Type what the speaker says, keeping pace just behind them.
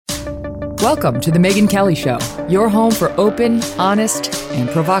Welcome to The Megyn Kelly Show, your home for open, honest, and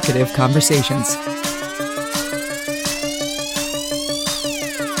provocative conversations.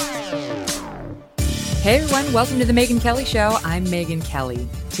 Hey everyone, welcome to The Megyn Kelly Show. I'm Megyn Kelly.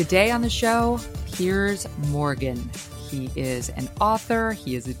 Today on the show, Piers Morgan. He is an author.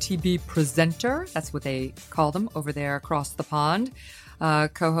 He is a TV presenter. That's what they call them over there across the pond.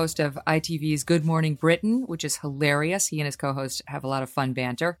 Co-host of ITV's Good Morning Britain, which is hilarious. He and his co-host have a lot of fun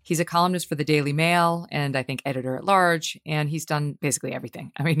banter. He's a columnist for the Daily Mail and I think editor at large, and he's done basically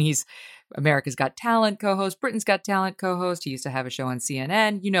everything. I mean, he's America's Got Talent co-host, Britain's Got Talent co-host. He used to have a show on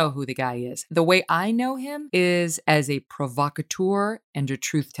CNN. You know who the guy is. The way I know him is as a provocateur and a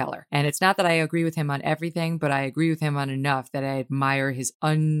truth teller. And it's not that I agree with him on everything, but I agree with him on enough that I admire his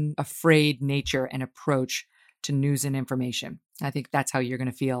unafraid nature and approach to news and information. I think that's how you're going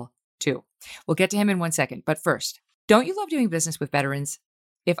to feel too. We'll get to him in 1 second. But first, don't you love doing business with veterans?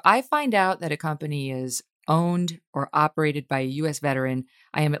 If I find out that a company is owned or operated by a U.S. veteran,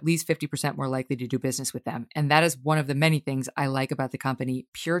 I am at least 50% more likely to do business with them. And that is one of the many things I like about the company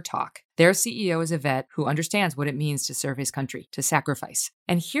Pure Talk. Their CEO is a vet who understands what it means to serve his country, to sacrifice.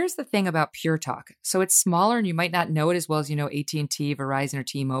 And here's the thing about Pure Talk. So it's smaller and you might not know it as well as you know AT&T, Verizon, or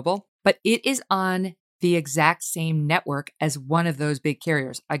T-Mobile, but it is on the exact same network as one of those big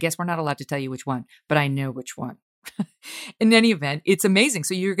carriers. I guess we're not allowed to tell you which one, but I know which one. In any event, it's amazing.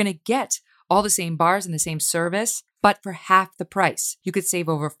 So you're going to get all the same bars and the same service, but for half the price. You could save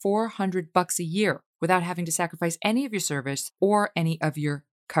over $400 a year without having to sacrifice any of your service or any of your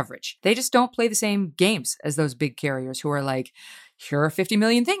coverage. They just don't play the same games as those big carriers who are like, here are 50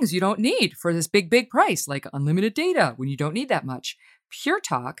 million things you don't need for this big price, like unlimited data when you don't need that much. Pure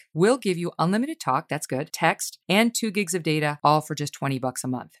Talk will give you unlimited talk, that's good, text, and 2 gigs of data, all for just $20 a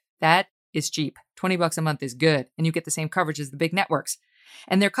month. That is cheap. $20 a month is good, and you get the same coverage as the big networks.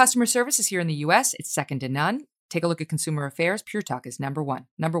 And their customer service is here in the US. It's second to none. Take a look at consumer affairs. Pure Talk is number one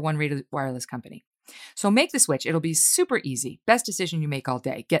rated wireless company. So make the switch. It'll be super easy. Best decision you make all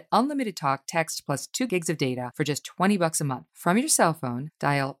day. Get unlimited talk, text, plus 2 gigs of data for just $20 a month. From your cell phone,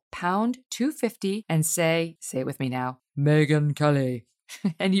 dial pound 250 and say it with me now, Megyn Kelly.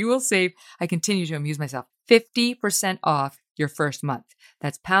 And you will save, I continue to amuse myself, 50% off your first month.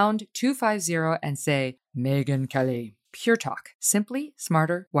 That's pound 250 and say, Megyn Kelly. Pure Talk. Simply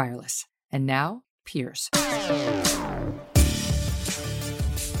smarter wireless. And now, Piers.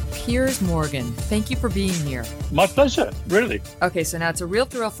 Piers Morgan, thank you for being here. My pleasure, really. Okay, so now it's a real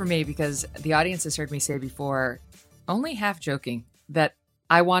thrill for me because the audience has heard me say before, only half joking, that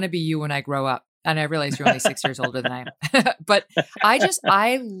I want to be you when I grow up. And I realize you're only 6 years older than I am. But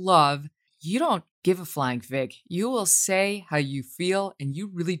I love, you don't give a flying fig. You will say how you feel and you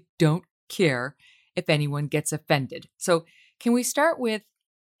really don't care if anyone gets offended. So can we start with,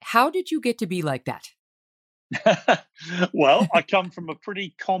 how did you get to be like that? Well, I come from a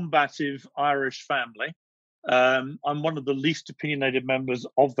pretty combative Irish family. I'm one of the least opinionated members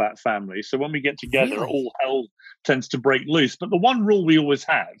of that family. So when we get together, Really? all hell tends to break loose. But the one rule we always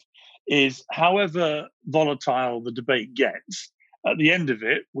have is, however volatile the debate gets, at the end of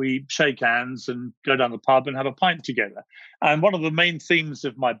it, we shake hands and go down the pub and have a pint together. And one of the main themes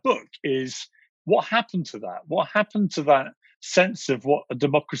of my book is, what happened to that? What happened to that sense of what a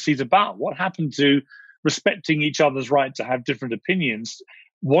democracy is about? What happened to respecting each other's right to have different opinions,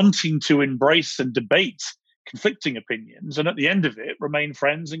 wanting to embrace and debate conflicting opinions, and at the end of it, remain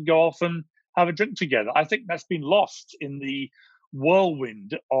friends and go off and have a drink together? I think that's been lost in the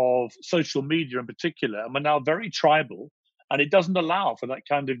whirlwind of social media in particular, and we're now very tribal, and it doesn't allow for that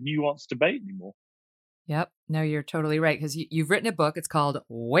kind of nuanced debate anymore. Yep. No, you're totally right. Because you've written a book. It's called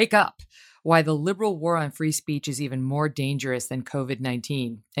Wake Up, Why the Liberal War on Free Speech is Even More Dangerous Than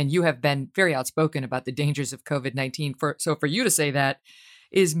COVID-19. And you have been very outspoken about the dangers of COVID-19. So for you to say that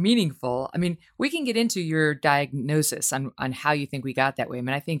is meaningful. I mean, we can get into your diagnosis on how you think we got that way. I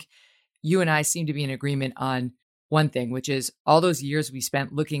mean, I think you and I seem to be in agreement on one thing, which is all those years we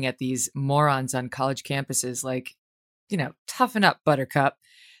spent looking at these morons on college campuses like, toughen up, Buttercup.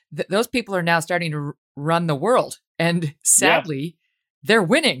 Those people are now starting to run the world. And sadly, they're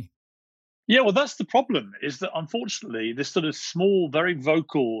winning. Yeah, well, that's the problem, is that unfortunately, this sort of small, very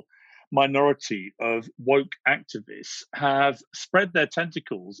vocal minority of woke activists have spread their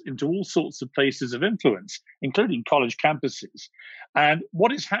tentacles into all sorts of places of influence, including college campuses. And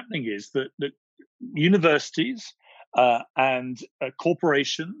what is happening is that universities and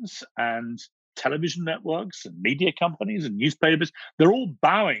corporations and television networks and media companies and newspapers, they're all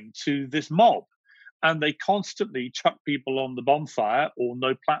bowing to this mob. and they constantly chuck people on the bonfire, or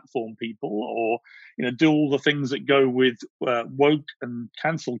no platform people, or do all the things that go with woke and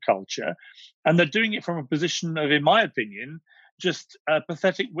cancel culture, and they're doing it from a position of, in my opinion, just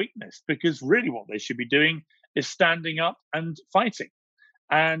pathetic weakness, because really what they should be doing is standing up and fighting.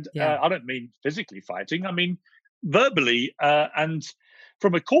 And Yeah. I don't mean physically fighting, I mean verbally, and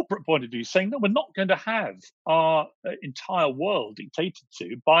from a corporate point of view, saying, no, we're not going to have our entire world dictated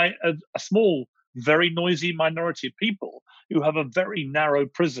to by a small, very noisy minority of people who have a very narrow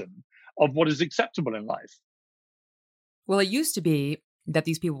prism of what is acceptable in life. Well, it used to be that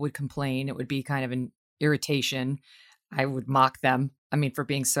these people would complain. It would be kind of an irritation. I would mock them, I mean, for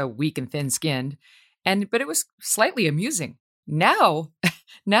being so weak and thin-skinned. But it was slightly amusing. Now,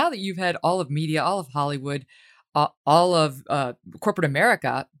 now that you've had all of media, all of Hollywood, all of corporate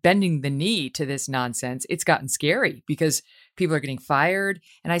America bending the knee to this nonsense, it's gotten scary because people are getting fired.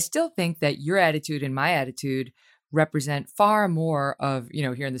 And I still think that your attitude and my attitude represent far more of,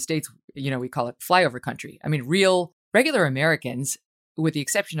 here in the States, we call it flyover country. I mean, regular Americans, with the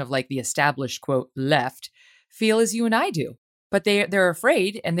exception of like the established, quote, left, feel as you and I do. But they're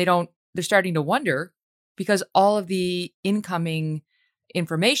afraid, and they're starting to wonder, because all of the incoming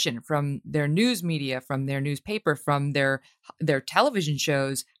information from their news media, from their newspaper, from their television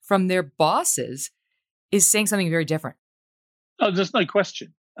shows, from their bosses is saying something very different. Oh, there's no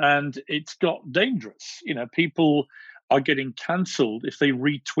question. And it's got dangerous. People are getting cancelled if they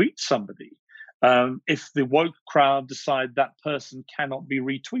retweet somebody. If the woke crowd decide that person cannot be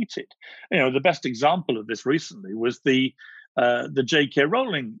retweeted. The best example of this recently was the J.K.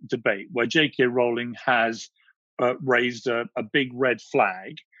 Rowling debate, where J.K. Rowling has raised a big red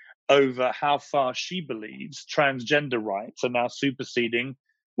flag over how far she believes transgender rights are now superseding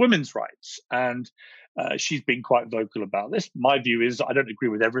women's rights. And she's been quite vocal about this. My view is I don't agree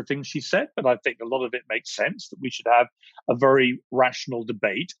with everything she said, but I think a lot of it makes sense, that we should have a very rational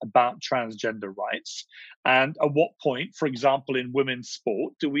debate about transgender rights. And at what point, for example, in women's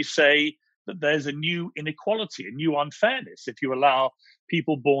sport, do we say that there's a new inequality, a new unfairness, if you allow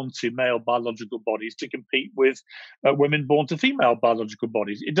people born to male biological bodies to compete with women born to female biological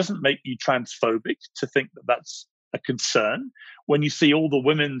bodies? It doesn't make you transphobic to think that that's a concern when you see all the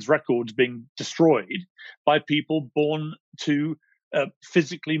women's records being destroyed by people born to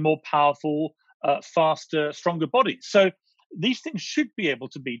physically more powerful, faster, stronger bodies. So these things should be able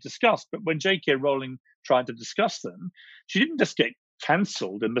to be discussed. But when J.K. Rowling tried to discuss them, she didn't just get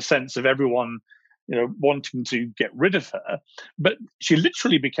cancelled in the sense of everyone wanting to get rid of her, but she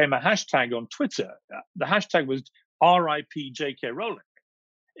literally became a hashtag on Twitter. The hashtag was RIP J.K. Rowling.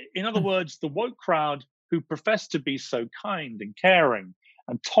 In other words, the woke crowd, who profess to be so kind and caring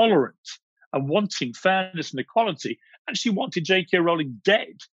and tolerant and wanting fairness and equality, actually wanted J.K. Rowling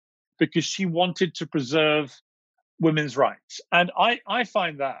dead because she wanted to preserve women's rights. And I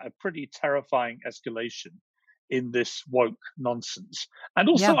find that a pretty terrifying escalation in this woke nonsense. And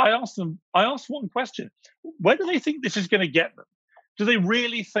also, Yeah. I asked one question: where do they think this is going to get them? Do they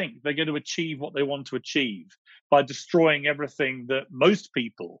really think they're going to achieve what they want to achieve by destroying everything that most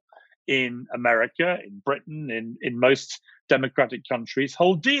people in America, in Britain, in most democratic countries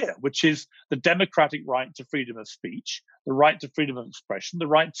hold dear, which is the democratic right to freedom of speech, the right to freedom of expression, the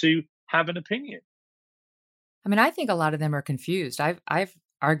right to have an opinion? I mean, I think a lot of them are confused. I've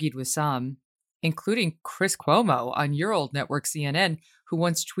argued with some, including Chris Cuomo on your old network, CNN, who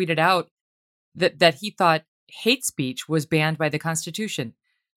once tweeted out that he thought hate speech was banned by the Constitution.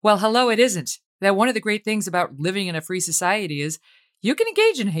 Well, hello, it isn't. That one of the great things about living in a free society is you can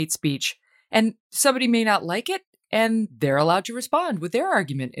engage in hate speech, and somebody may not like it, and they're allowed to respond with their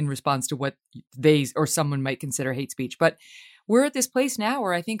argument in response to what they or someone might consider hate speech. But we're at this place now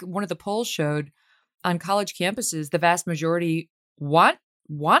where I think one of the polls showed on college campuses, the vast majority want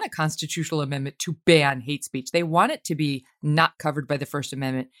a constitutional amendment to ban hate speech. They want it to be not covered by the First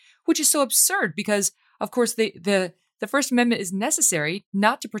Amendment, which is so absurd because, of course, the First Amendment is necessary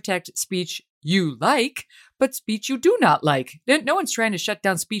not to protect speech you like, but speech you do not like. No one's trying to shut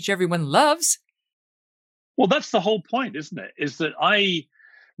down speech everyone loves. Well, that's the whole point, isn't it? Is that I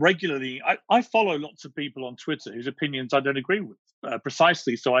follow lots of people on Twitter whose opinions I don't agree with,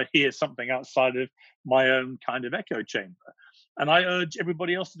 precisely so I hear something outside of my own kind of echo chamber. And I urge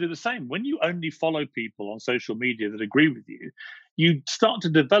everybody else to do the same. When you only follow people on social media that agree with you, you start to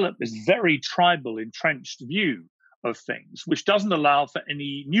develop this very tribal, entrenched view of things, which doesn't allow for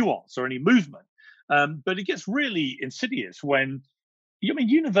any nuance or any movement. But it gets really insidious when,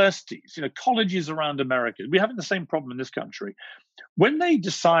 universities, colleges around America, we're having the same problem in this country. When they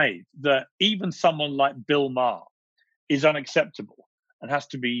decide that even someone like Bill Maher is unacceptable and has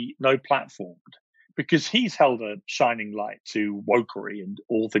to be no platformed because he's held a shining light to wokery and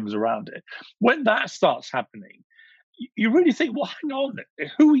all things around it. When that starts happening, you really think, well, hang on,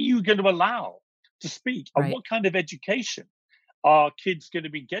 who are you going to allow to speak? And Right. what kind of education are kids going to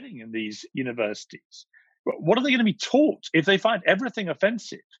be getting in these universities? What are they going to be taught if they find everything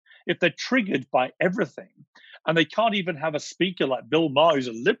offensive? If they're triggered by everything and they can't even have a speaker like Bill Maher, who's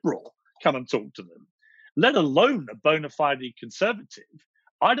a liberal, come and talk to them, let alone a bona fide conservative?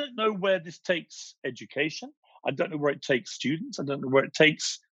 I don't know where this takes education. I don't know where it takes students. I don't know where it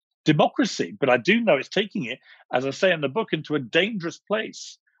takes democracy, but I do know it's taking it, as I say in the book, into a dangerous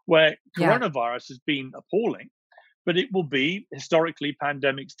place where Yeah. coronavirus has been appalling, but it will be, historically,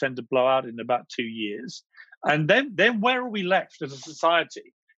 pandemics tend to blow out in about 2 years. And then where are we left as a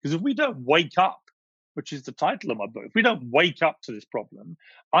society? Because if we don't wake up, which is the title of my book, if we don't wake up to this problem,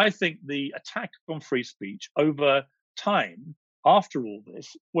 I think the attack on free speech over time, after all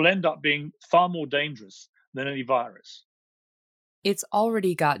this, will end up being far more dangerous than any virus. It's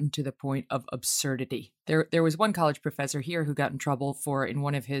already gotten to the point of absurdity. There was one college professor here who got in trouble for, in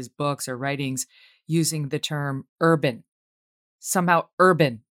one of his books or writings, using the term urban. Somehow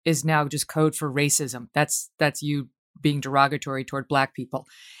urban is now just code for racism. That's you being derogatory toward Black people.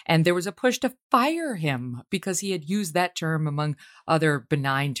 And there was a push to fire him because he had used that term among other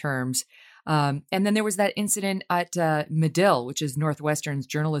benign terms. And then there was that incident at Medill, which is Northwestern's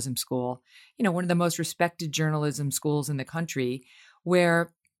journalism school, one of the most respected journalism schools in the country,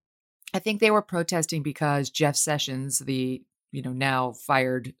 where I think they were protesting because Jeff Sessions, the now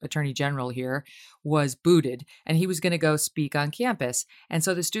fired attorney general here, was booted and he was going to go speak on campus. And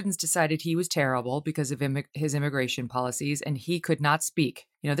so the students decided he was terrible because of his immigration policies and he could not speak.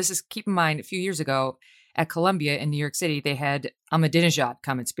 This is, keep in mind, a few years ago at Columbia in New York City, they had Ahmadinejad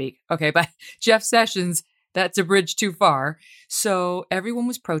come and speak. Okay, but Jeff Sessions, that's a bridge too far. So everyone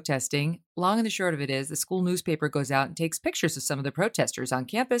was protesting. Long and the short of it is the school newspaper goes out and takes pictures of some of the protesters on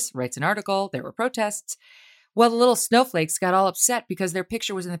campus, writes an article, there were protests. Well, the little snowflakes got all upset because their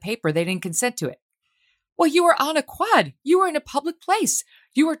picture was in the paper. They didn't consent to it. Well, you were on a quad. You were in a public place.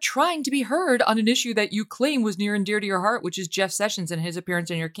 You were trying to be heard on an issue that you claim was near and dear to your heart, which is Jeff Sessions and his appearance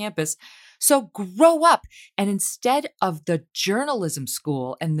on your campus. So grow up. And instead of the journalism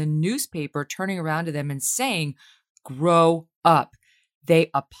school and the newspaper turning around to them and saying, grow up, they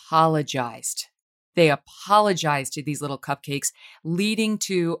apologized. They apologized to these little cupcakes, leading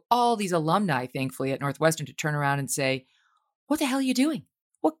to all these alumni, thankfully, at Northwestern to turn around and say, what the hell are you doing?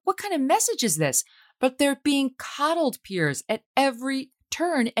 What kind of message is this? But they're being coddled, Piers, at every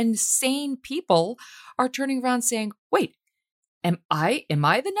turn. And sane people are turning around saying, wait, am I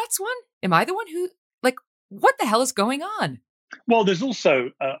the nuts one? Am I the one who, what the hell is going on? Well, there's also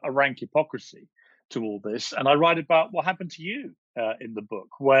a rank hypocrisy to all this. And I write about what happened to you in the book,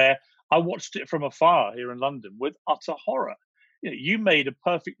 where I watched it from afar here in London with utter horror. You made a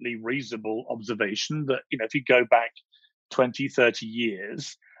perfectly reasonable observation that, if you go back 20, 30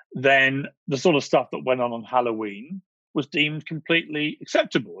 years, then the sort of stuff that went on Halloween was deemed completely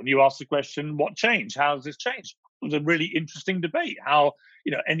acceptable. And you asked the question, what changed? How has this changed? It was a really interesting debate. How,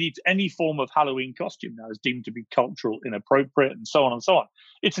 any form of Halloween costume now is deemed to be cultural inappropriate and so on and so on.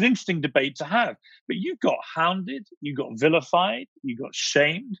 It's an interesting debate to have. But you got hounded, you got vilified, you got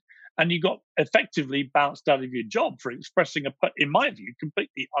shamed, and you got effectively bounced out of your job for expressing in my view,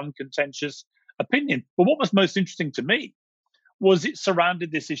 completely uncontentious opinion. But what was most interesting to me was it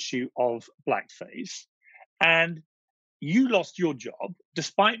surrounded this issue of blackface. And you lost your job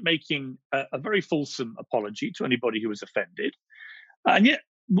despite making a very fulsome apology to anybody who was offended. And yet,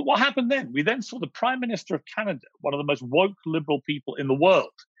 what happened then? We then saw the Prime Minister of Canada, one of the most woke liberal people in the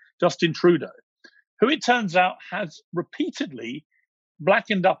world, Justin Trudeau, who it turns out has repeatedly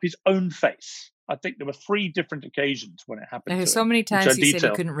blackened up his own face. I think there were 3 different occasions when it happened. There's so many times he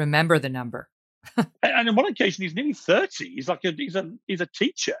said he couldn't remember the number. And on one occasion, he's nearly 30. He's like he's a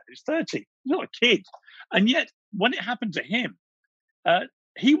teacher. He's 30. He's not a kid. And yet, when it happened to him,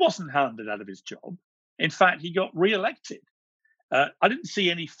 he wasn't hounded out of his job. In fact, he got re-elected. I didn't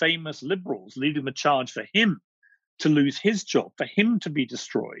see any famous liberals leading the charge for him to lose his job, for him to be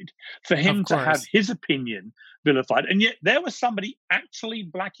destroyed, for him to have his opinion vilified. And yet there was somebody actually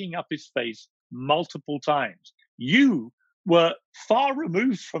blacking up his face multiple times. You were far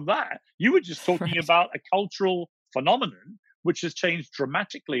removed from that. You were just talking about a cultural phenomenon which has changed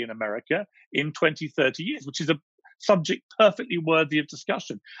dramatically in America in 20, 30 years, which is a subject perfectly worthy of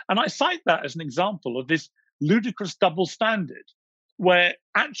discussion. And I cite that as an example of this ludicrous double standard, where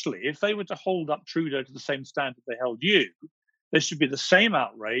actually, if they were to hold up Trudeau to the same standard they held you, there should be the same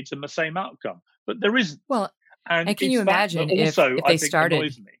outrage and the same outcome. But there isn't. Well, and can you imagine if they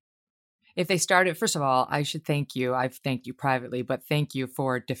started? if they started, first of all, I should thank you. I've thanked you privately, but thank you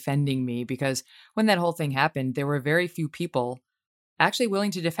for defending me, because when that whole thing happened, there were very few people actually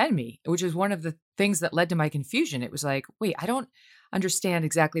willing to defend me, which is one of the things that led to my confusion. It was like, wait, I don't understand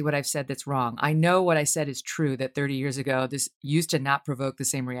exactly what I've said that's wrong. I know what I said is true, that 30 years ago, this used to not provoke the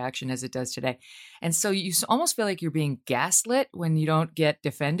same reaction as it does today. And so you almost feel like you're being gaslit when you don't get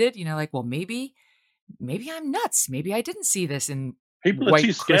defended. Like, well, maybe I'm nuts. Maybe I didn't see this in People are too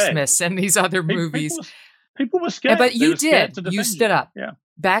White scared. Christmas and these other movies. People were scared. But They you were scared did. to You defend you. stood up. Yeah.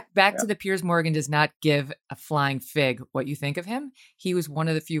 Back Yeah. to the Piers Morgan does not give a flying fig what you think of him. He was one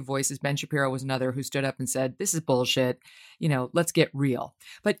of the few voices. Ben Shapiro was another who stood up and said, this is bullshit. Let's get real.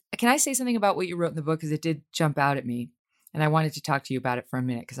 But can I say something about what you wrote in the book? Because it did jump out at me. And I wanted to talk to you about it for a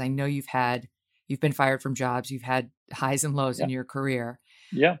minute, because I know you've been fired from jobs. You've had highs and lows Yeah. in your career.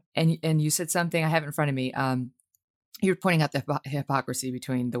 Yeah. And you said something, I have it in front of me. You're pointing out the hypocrisy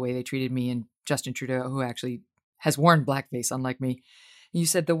between the way they treated me and Justin Trudeau, who actually has worn blackface, unlike me. You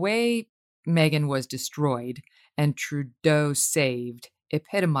said the way Meghan was destroyed and Trudeau saved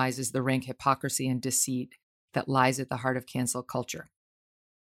epitomizes the rank hypocrisy and deceit that lies at the heart of cancel culture.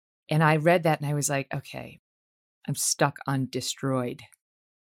 And I read that and I was like, okay, I'm stuck on destroyed.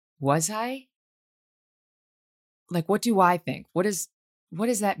 Was I? Like, what do I think? What does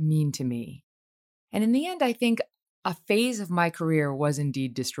that mean to me? And in the end, I think a phase of my career was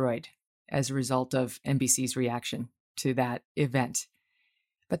indeed destroyed as a result of NBC's reaction to that event.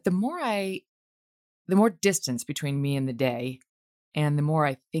 But the more distance between me and the day, and the more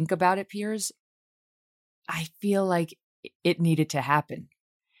I think about it, Piers, I feel like it needed to happen.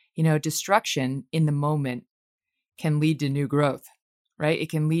 Destruction in the moment can lead to new growth, right?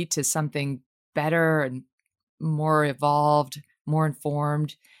 It can lead to something better and more evolved, more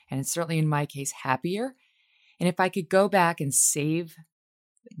informed, and certainly in my case, happier. And if I could go back and save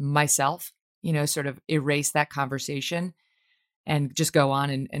myself, sort of erase that conversation and just go on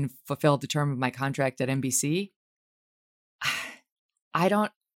and fulfill the term of my contract at NBC, I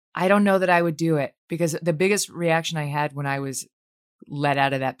don't know that I would do it, because the biggest reaction I had when I was let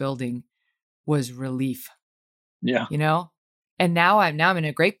out of that building was relief. Yeah. And now I'm in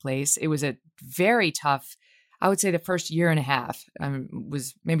a great place. It was a very tough, I would say the first year and a half,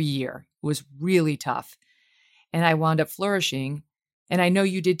 was maybe a year, was really tough. And I wound up flourishing. And I know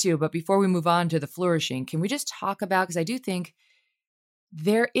you did too. But before we move on to the flourishing, can we just talk about, because I do think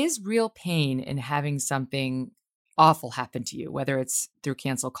there is real pain in having something awful happen to you, whether it's through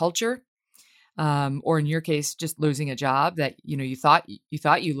cancel culture, or in your case, just losing a job that you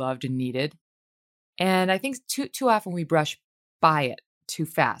thought you loved and needed. And I think too often we brush by it too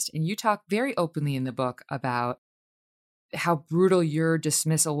fast. And you talk very openly in the book about how brutal your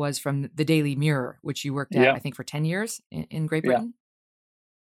dismissal was from the Daily Mirror, which you worked at, I think, for 10 years in Great Britain. Yeah.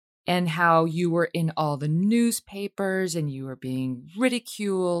 And how you were in all the newspapers and you were being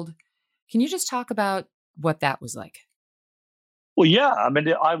ridiculed. Can you just talk about what that was like? Well, yeah. I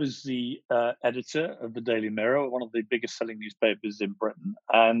mean, I was the editor of the Daily Mirror, one of the biggest selling newspapers in Britain.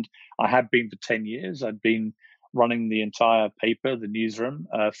 And I had been for 10 years. I'd been running the entire paper, the newsroom,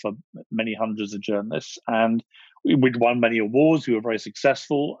 for many hundreds of journalists. And we'd won many awards. We were very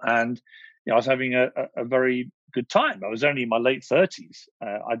successful. And I was having a very good time. I was only in my late 30s.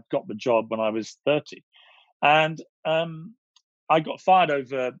 I'd got the job when I was 30. And I got fired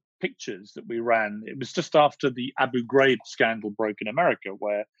over pictures that we ran. It was just after the Abu Ghraib scandal broke in America,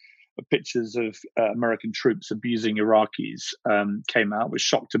 where pictures of American troops abusing Iraqis came out, which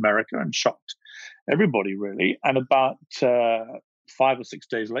shocked America and shocked everybody, really. And about 5 or 6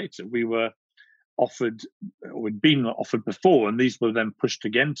 days later, we were offered, or we'd been offered before, and these were then pushed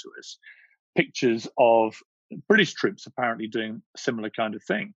again to us, pictures of British troops apparently doing a similar kind of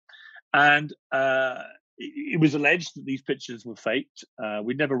thing. And it was alleged that these pictures were faked.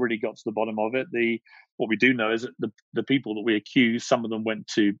 We never really got to the bottom of it. What we do know is that the people that we accused, some of them went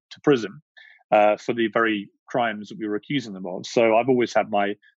to prison for the very crimes that we were accusing them of. So I've always had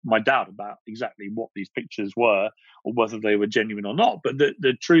my doubt about exactly what these pictures were or whether they were genuine or not. But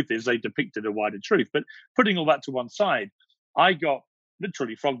the truth is they depicted a wider truth. But putting all that to one side, I got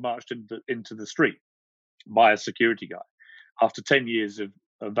literally frog marched into the street by a security guy after 10 years of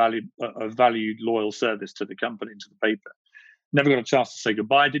valued loyal service to the company, to the paper. Never got a chance to say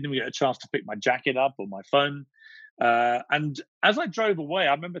goodbye. Didn't even get a chance to pick my jacket up or my phone. And as I drove away,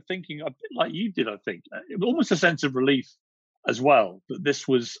 I remember thinking, a bit like you did, I think, almost a sense of relief as well, that this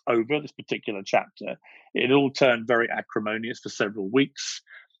was over, this particular chapter. It all turned very acrimonious for several weeks.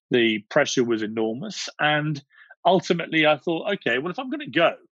 The pressure was enormous. And ultimately, I thought, okay, well, if I'm going to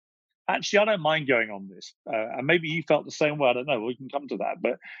go, actually, I don't mind going on this. And maybe you felt the same way. I don't know. We can come to that.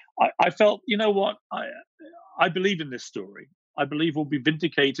 But I felt, you know what? I believe in this story. I believe we'll be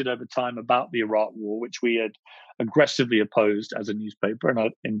vindicated over time about the Iraq War, which we had aggressively opposed as a newspaper.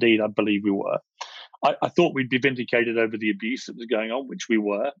 And indeed, I believe we were. I thought we'd be vindicated over the abuse that was going on, which we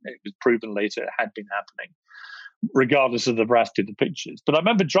were. It was proven later it had been happening, regardless of the veracity of the pictures. But I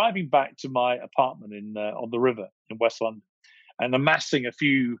remember driving back to my apartment on the river in West London and amassing a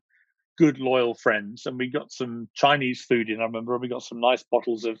few good, loyal friends. And we got some Chinese food in, I remember, and we got some nice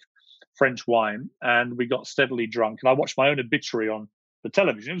bottles of French wine, and we got steadily drunk. And I watched my own obituary on the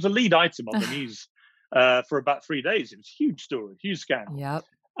television. It was a lead item on the news for about 3 days. It was a huge story, huge scandal. Yep.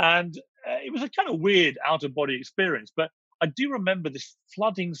 And it was a kind of weird out-of-body experience. But I do remember this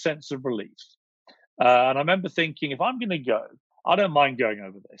flooding sense of relief. And I remember thinking, if I'm going to go, I don't mind going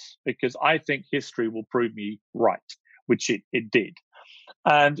over this because I think history will prove me right, which it did.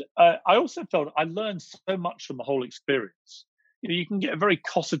 And I also felt I learned so much from the whole experience. You can get very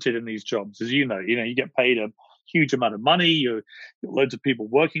cosseted in these jobs, as you know. You get paid a huge amount of money. You've got loads of people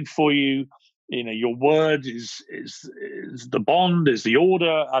working for you. Your word is the bond, is the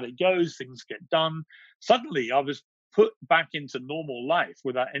order. Out it goes, things get done. Suddenly, I was put back into normal life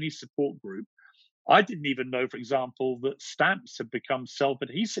without any support group. I didn't even know, for example, that stamps have become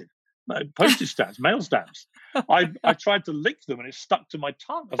self-adhesive. Postage stamps, mail stamps. I tried to lick them and it stuck to my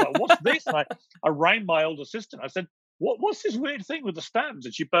tongue. I was like, what's this? And I rang my older sister. I said, what's this weird thing with the stamps?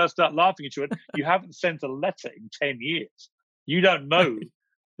 And she burst out laughing and she went, you haven't sent a letter in 10 years. You don't know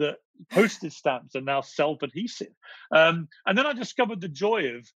that postage stamps are now self-adhesive. And then I discovered the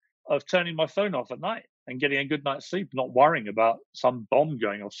joy of turning my phone off at night and getting a good night's sleep, not worrying about some bomb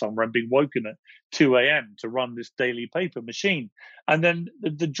going off somewhere and being woken at 2 a.m. to run this daily paper machine. And then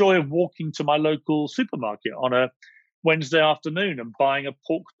the joy of walking to my local supermarket on a Wednesday afternoon and buying a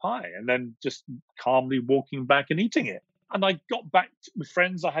pork pie and then just calmly walking back and eating it. And I got back with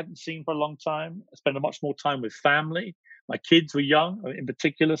friends I hadn't seen for a long time. I spent much more time with family. My kids were young, in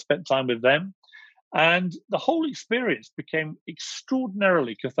particular, spent time with them. And the whole experience became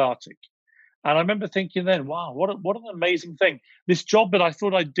extraordinarily cathartic. And I remember thinking then, wow, what an amazing thing. This job that I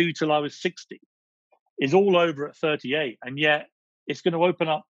thought I'd do till I was 60 is all over at 38. And yet it's going to open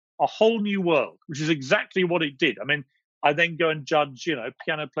up a whole new world, which is exactly what it did. I mean, I then go and judge,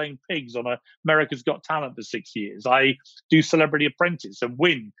 piano playing pigs on America's Got Talent for 6 years. I do Celebrity Apprentice and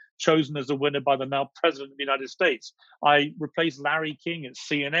win, chosen as a winner by the now President of the United States. I replaced Larry King at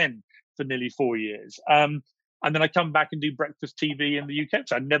CNN for nearly 4 years. And then I come back and do breakfast TV in the UK,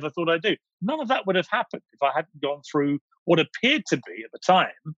 which I never thought I'd do. None of that would have happened if I hadn't gone through what appeared to be, at the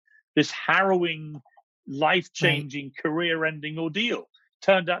time, this harrowing, life-changing, career-ending ordeal.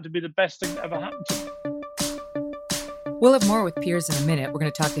 Turned out to be the best thing that ever happened to me. We'll have more with Piers in a minute. We're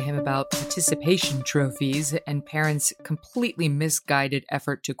going to talk to him about participation trophies and parents' completely misguided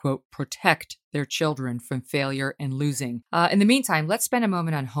effort to, quote, protect their children from failure and losing. In the meantime, let's spend a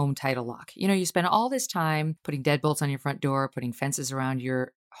moment on home title lock. You spend all this time putting deadbolts on your front door, putting fences around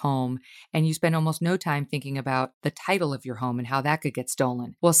your home, and you spend almost no time thinking about the title of your home and how that could get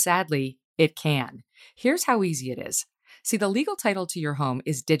stolen. Well, sadly, it can. Here's how easy it is. See, the legal title to your home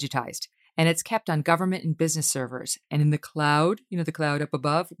is digitized, and it's kept on government and business servers and in the cloud, the cloud up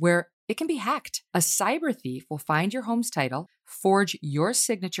above, where it can be hacked. A cyber thief will find your home's title, forge your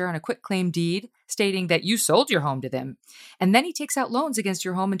signature on a quitclaim deed stating that you sold your home to them, and then he takes out loans against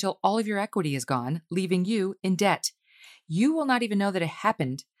your home until all of your equity is gone, leaving you in debt. You will not even know that it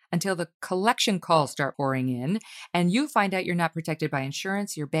happened until the collection calls start pouring in, and you find out you're not protected by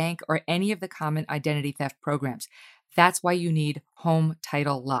insurance, your bank, or any of the common identity theft programs. That's why you need Home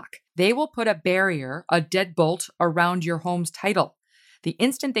Title Lock. They will put a barrier, a deadbolt, around your home's title. The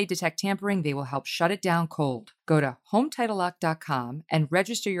instant they detect tampering, they will help shut it down cold. Go to HometitleLock.com and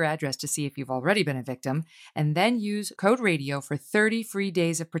register your address to see if you've already been a victim, and then use code RADIO for 30 free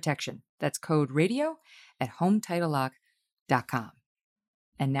days of protection. That's code RADIO at HometitleLock.com.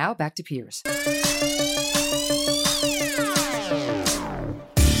 And now back to Piers.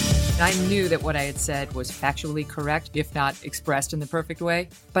 I knew that what I had said was factually correct, if not expressed in the perfect way,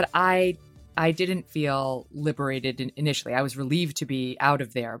 but I didn't feel liberated initially. I was relieved to be out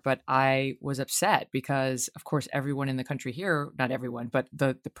of there, but I was upset because, of course, everyone in the country here, not everyone, but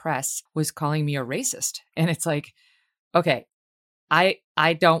the press was calling me a racist. And it's like, okay, I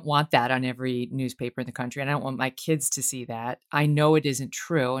don't want that on every newspaper in the country, and I don't want my kids to see that. I know it isn't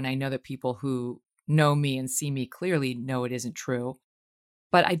true, and I know that people who know me and see me clearly know it isn't true.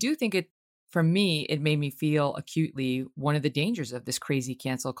 But I do think for me, it made me feel acutely one of the dangers of this crazy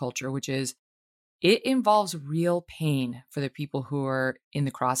cancel culture, which is it involves real pain for the people who are in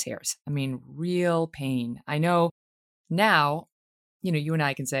the crosshairs. I mean, real pain. I know now, you and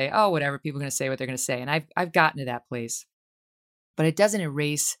I can say, oh, whatever, people are going to say what they're going to say. And I've gotten to that place, but it doesn't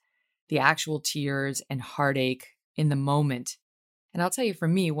erase the actual tears and heartache in the moment. And I'll tell you, for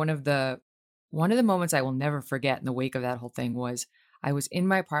me, one of the moments I will never forget in the wake of that whole thing was I was in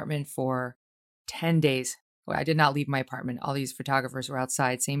my apartment for 10 days. Well, I did not leave my apartment. All these photographers were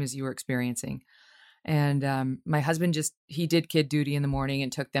outside, same as you were experiencing. And my husband he did kid duty in the morning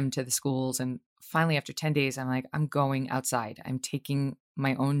and took them to the schools. And finally, after 10 days, I'm like, I'm going outside. I'm taking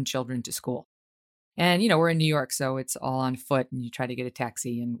my own children to school. And, we're in New York, so it's all on foot and you try to get a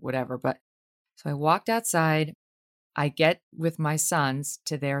taxi and whatever. But so I walked outside. I get with my sons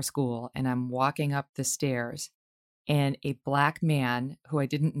to their school and I'm walking up the stairs and a black man who I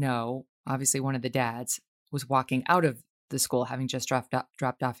didn't know, obviously one of the dads, was walking out of the school having just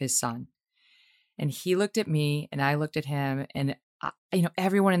dropped off his son. And he looked at me and I looked at him and,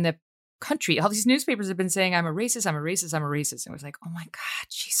 everyone in the country, all these newspapers have been saying, I'm a racist, I'm a racist, I'm a racist. And I was like, oh my God,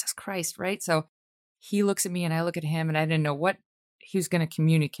 Jesus Christ, right? So he looks at me and I look at him and I didn't know what he was going to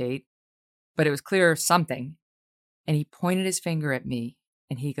communicate, but it was clear something. And he pointed his finger at me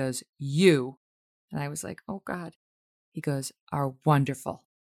and he goes, you. And I was like, oh God. He goes, are wonderful.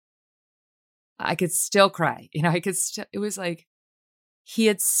 I could still cry. It was like he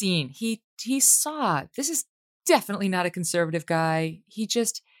had seen, he saw, this is definitely not a conservative guy.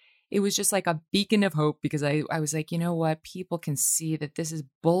 It was just like a beacon of hope because I was like, you know what? People can see that this is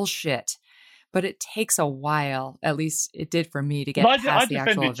bullshit. But it takes a while, at least it did for me, to get past the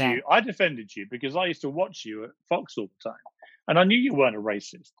actual event. I defended you because I used to watch you at Fox all the time. And I knew you weren't a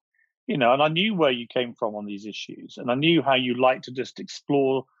racist, and I knew where you came from on these issues. And I knew how you like to just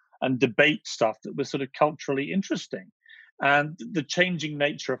explore and debate stuff that was sort of culturally interesting. And the changing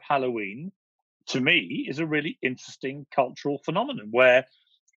nature of Halloween, to me, is a really interesting cultural phenomenon where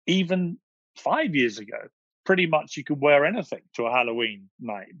even 5 years ago, pretty much you could wear anything to a Halloween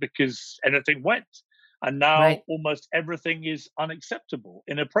night because anything went. And now almost everything is unacceptable,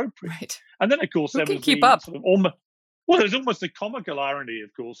 inappropriate. Right. And then, of course, there was keep up? There's almost a comical irony, of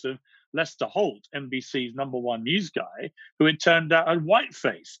course, of Lester Holt, NBC's #1 news guy, who it turned out had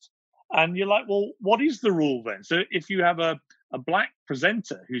white-faced. And you're like, well, what is the rule then? So if you have a black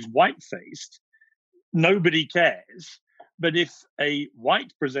presenter who's white-faced, nobody cares. But if a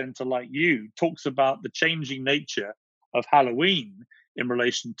white presenter like you talks about the changing nature of Halloween in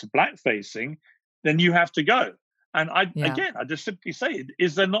relation to blackfacing, then you have to go. And I just simply say,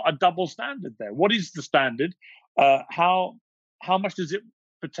 is there not a double standard there? What is the standard? How much does it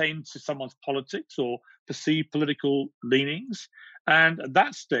pertain to someone's politics or perceived political leanings? And at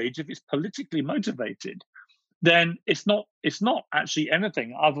that stage, if it's politically motivated, then it's not actually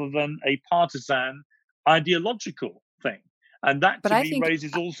anything other than a partisan ideological thing. And that, to me,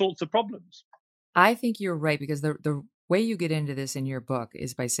 raises all sorts of problems. I think you're right, because the way you get into this in your book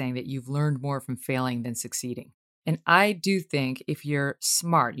is by saying that you've learned more from failing than succeeding. And I do think if you're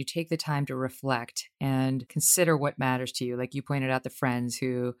smart, you take the time to reflect and consider what matters to you. Like you pointed out the friends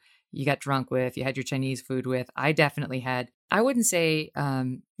who you got drunk with, you had your Chinese food with. I definitely had, I wouldn't say,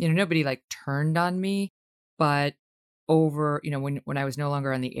 nobody like turned on me, but over, when I was no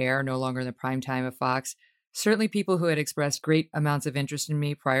longer on the air, no longer in the prime time of Fox, certainly people who had expressed great amounts of interest in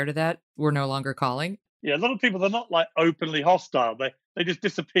me prior to that were no longer calling. Yeah, a lot of people, they're not like openly hostile. They just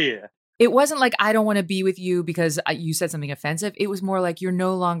disappear. It wasn't like, I don't want to be with you because you said something offensive. It was more like, you're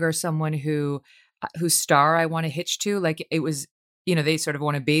no longer someone whose star I want to hitch to. Like it was, they sort of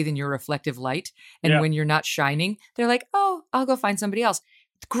want to bathe in your reflective light. And when you're not shining, they're like, oh, I'll go find somebody else.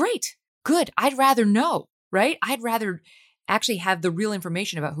 Great. Good. I'd rather know, right? I'd rather actually have the real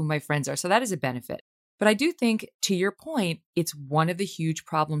information about who my friends are. So that is a benefit. But I do think, to your point, it's one of the huge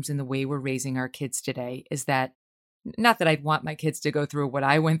problems in the way we're raising our kids today is that, not that I'd want my kids to go through what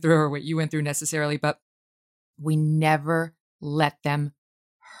I went through or what you went through necessarily, but we never let them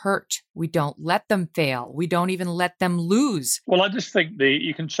hurt. We don't let them fail. We don't even let them lose. Well, I just think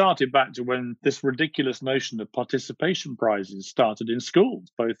you can chart it back to when this ridiculous notion of participation prizes started in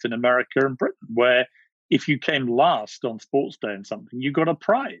schools, both in America and Britain, where if you came last on sports day and something, you got a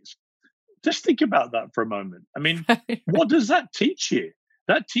prize. Just think about that for a moment. I mean, what does that teach you?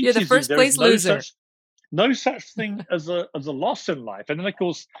 That teaches the first place loser. No such thing as a loss in life. And then, of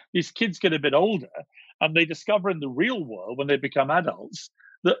course, these kids get a bit older and they discover in the real world, when they become adults,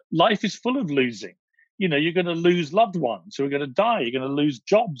 that life is full of losing. You're going to lose loved ones who are going to die. You're going to lose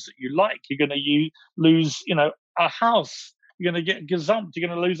jobs that you like. You're going to lose, a house. You're going to get gazumped. You're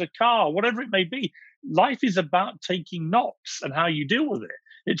going to lose a car, whatever it may be. Life is about taking knocks and how you deal with it.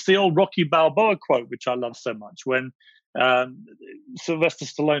 It's the old Rocky Balboa quote, which I love so much, when Sylvester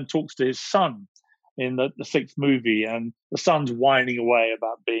Stallone talks to his son in the sixth movie, and the son's whining away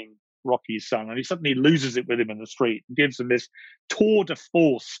about being Rocky's son, and he suddenly loses it with him in the street and gives him this tour de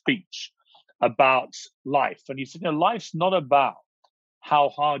force speech about life. And he said, life's not about how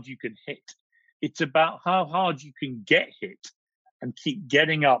hard you can hit. It's about how hard you can get hit and keep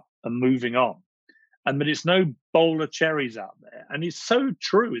getting up and moving on. And that it's no bowl of cherries out there. And it's so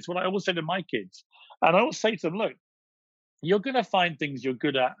true. It's what I always say to my kids. And I always say to them, look, you're going to find things you're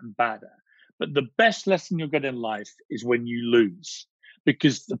good at and bad at. But the best lesson you'll get in life is when you lose,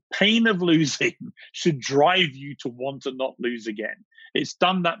 because the pain of losing should drive you to want to not lose again. It's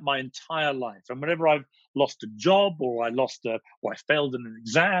done that my entire life. And whenever I've lost a job, or I failed in an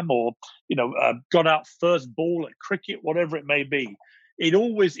exam, or got out first ball at cricket, whatever it may be, it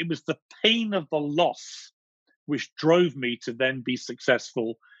was the pain of the loss which drove me to then be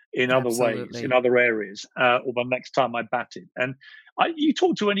successful in other ways, in other areas, or the next time I batted. And you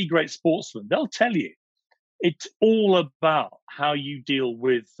talk to any great sportsman, they'll tell you it's all about how you deal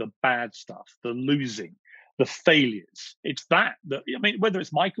with the bad stuff, the losing, the failures. It's whether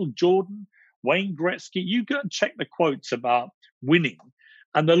it's Michael Jordan, Wayne Gretzky, you go and check the quotes about winning,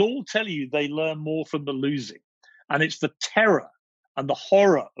 and they'll all tell you they learn more from the losing. And it's the terror and the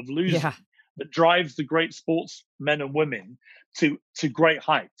horror of losing that drives the great sportsmen and women to great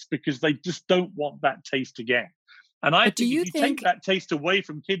heights, because they just don't want that taste again. And I think if you take that taste away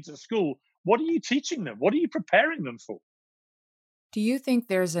from kids at school, what are you teaching them? What are you preparing them for? Do you think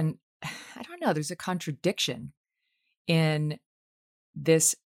there's there's a contradiction in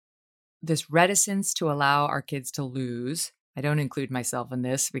this reticence to allow our kids to lose? I don't include myself in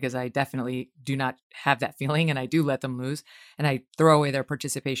this, because I definitely do not have that feeling, and I do let them lose, and I throw away their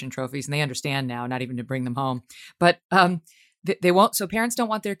participation trophies, and they understand now, not even to bring them home. But they won't. So parents don't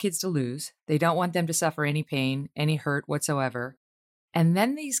want their kids to lose. They don't want them to suffer any pain, any hurt whatsoever. And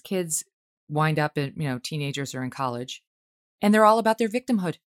then these kids wind up in, teenagers or in college, and they're all about their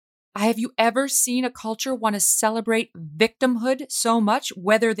victimhood. Have you ever seen a culture want to celebrate victimhood so much,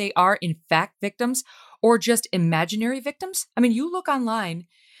 whether they are in fact victims or just imaginary victims? I mean, you look online,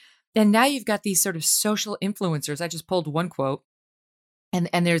 and now you've got these sort of social influencers. I just pulled one quote, and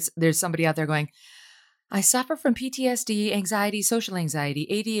there's somebody out there going, I suffer from PTSD, anxiety, social anxiety,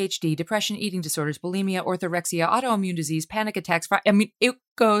 ADHD, depression, eating disorders, bulimia, orthorexia, autoimmune disease, panic attacks. I mean, it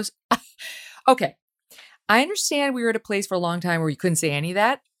goes, okay. I understand we were at a place for a long time where you couldn't say any of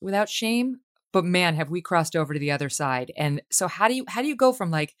that without shame, but man, have we crossed over to the other side. And so how do you go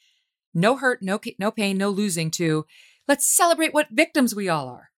from like no hurt, no pain, no losing to let's celebrate what victims we all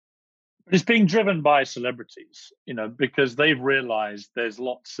are? It's being driven by celebrities, because they've realized there's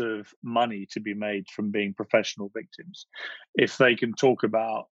lots of money to be made from being professional victims. If they can talk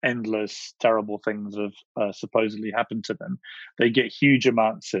about endless terrible things have supposedly happened to them, they get huge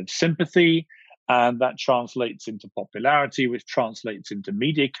amounts of sympathy, and that translates into popularity, which translates into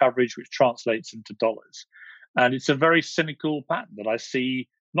media coverage, which translates into dollars. And it's a very cynical pattern that I see,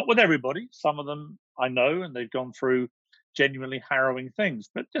 not with everybody. Some of them I know, and they've gone through genuinely harrowing things.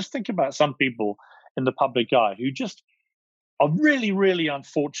 But just think about some people in the public eye who just are really, really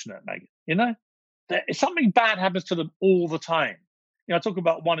unfortunate, Megan. Something bad happens to them all the time. I talk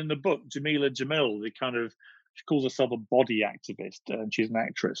about one in the book, Jamila Jamil, she calls herself a body activist, and she's an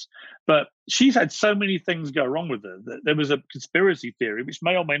actress. But she's had so many things go wrong with her that there was a conspiracy theory, which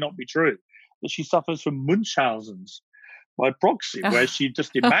may or may not be true, that she suffers from Munchausen's by proxy, where she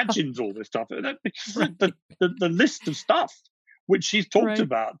just imagines all this stuff. Because Right. the list of stuff which she's talked Right.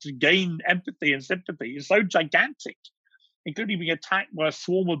 about to gain empathy and sympathy is so gigantic, including being attacked by a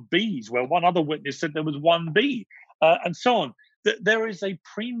swarm of bees, where one other witness said there was one bee, and so on. There is a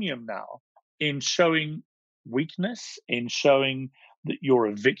premium now in showing weakness, in showing that you're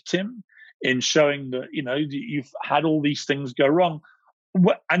a victim, in showing that that you've had all these things go wrong.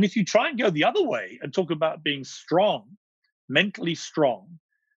 And if you try and go the other way and talk about being strong, mentally strong,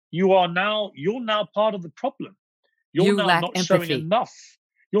 you're now part of the problem. You're now lack not empathy. showing enough.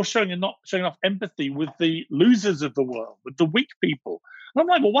 You're not showing enough empathy with the losers of the world, with the weak people. And I'm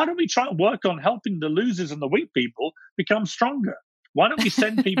like, well, why don't we try and work on helping the losers and the weak people become stronger? Why don't we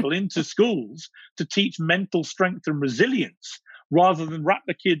send people into schools to teach mental strength and resilience, rather than wrap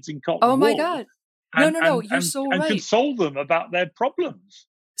the kids in cotton wool? Oh my God. No, you're so right. And console them about their problems.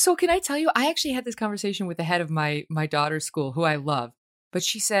 So can I tell you, I actually had this conversation with the head of my daughter's school, who I love, but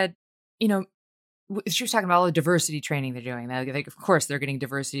she said, she was talking about all the diversity training they're doing. Of course, they're getting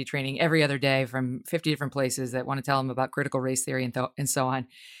diversity training every other day from 50 different places that want to tell them about critical race theory and so on.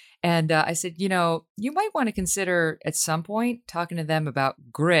 And I said, you might want to consider at some point talking to them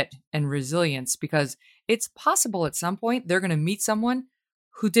about grit and resilience, because it's possible at some point they're going to meet someone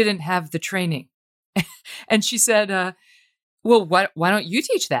who didn't have the training. And she said, well, why don't you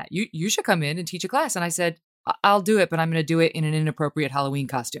teach that? You should come in and teach a class. And I said, I'll do it, but I'm going to do it in an inappropriate Halloween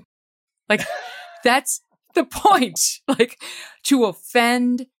costume. Like, that's the point. Like, to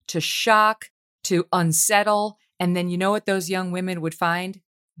offend, to shock, to unsettle. And then you know what those young women would find?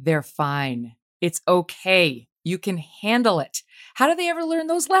 They're fine. It's okay. You can handle it. How do they ever learn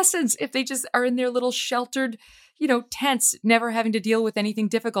those lessons if they just are in their little sheltered, tents, never having to deal with anything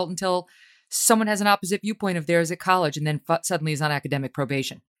difficult until someone has an opposite viewpoint of theirs at college and then suddenly is on academic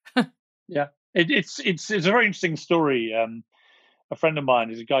probation? Yeah, it's a very interesting story. A friend of mine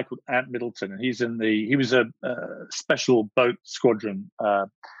is a guy called Ant Middleton, and he was a special boat squadron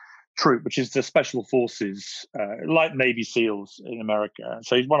troop, which is the special forces, like Navy SEALs in America.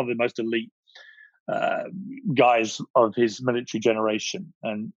 So he's one of the most elite guys of his military generation,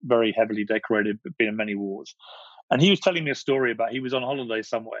 and very heavily decorated, but been in many wars. And he was telling me a story about he was on holiday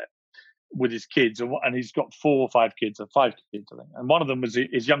somewhere with his kids, and he's got 4 or 5 kids, or 5 kids, I think. And one of them was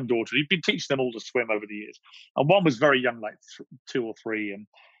his young daughter. He'd been teaching them all to swim over the years, and one was very young, like 2 or 3, and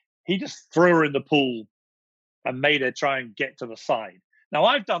he just threw her in the pool and made her try and get to the side. Now,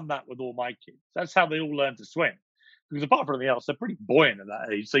 I've done that with all my kids. That's how they all learn to swim. Because apart from anything else, they're pretty buoyant at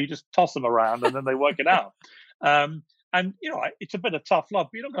that age. So you just toss them around and then they work it out. And, it's a bit of tough love,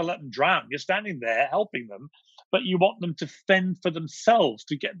 but you're not going to let them drown. You're standing there helping them, but you want them to fend for themselves,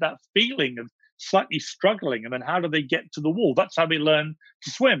 to get that feeling of slightly struggling. And then how do they get to the wall? That's how they learn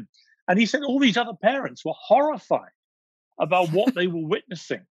to swim. And he said all these other parents were horrified about what they were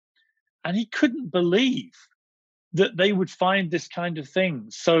witnessing. And he couldn't believe that they would find this kind of thing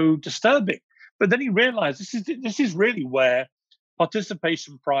so disturbing. But then he realized this is really where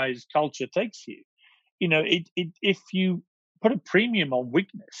participation prize culture takes you. If you put a premium on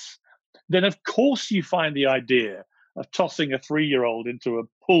weakness, then of course you find the idea of tossing a 3-year-old into a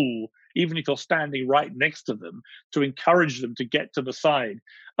pool, even if you're standing right next to them, to encourage them to get to the side.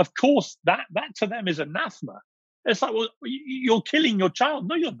 Of course, that to them is anathema. It's like, well, you're killing your child.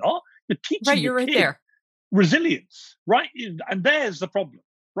 No, you're not. You're teaching Right, you're your right kid there. Resilience, right? And there's the problem,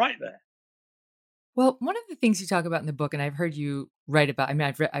 right there. Well, one of the things you talk about in the book, and I've heard you write about, I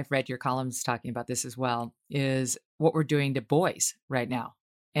mean, I've read your columns talking about this as well, is what we're doing to boys right now.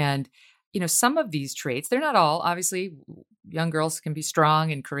 And, some of these traits, they're not all, obviously, young girls can be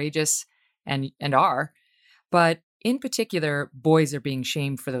strong and courageous and are, but in particular, boys are being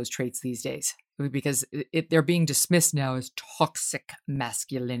shamed for those traits these days because they're being dismissed now as toxic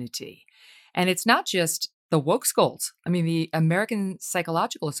masculinity. And it's not just the woke scolds. I mean, the American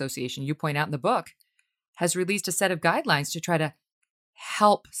Psychological Association, you point out in the book, has released a set of guidelines to try to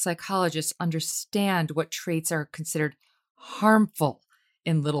help psychologists understand what traits are considered harmful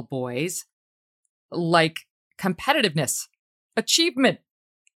in little boys, like competitiveness, achievement,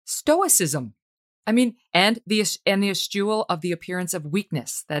 stoicism. I mean, and the eschewal of the appearance of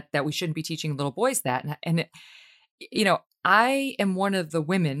weakness, that we shouldn't be teaching little boys that. And I am one of the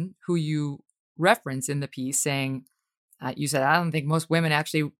women who you reference in the piece saying, you said, I don't think most women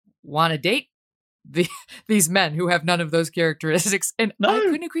actually want to date these men who have none of those characteristics. And no. I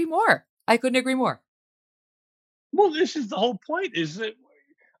couldn't agree more. Well, this is the whole point, is that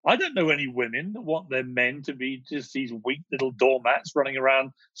I don't know any women that want their men to be just these weak little doormats running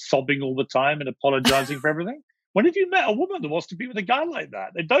around sobbing all the time and apologizing for everything. When have you met a woman that wants to be with a guy like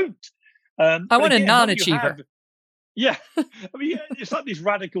that? They don't. I want a non-achiever. Yeah. I mean, it's like these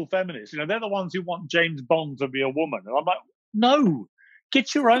radical feminists. They're the ones who want James Bond to be a woman. And I'm like, no,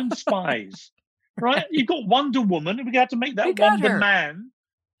 get your own spies, right? You've got Wonder Woman, and we got to make that Wonder Man.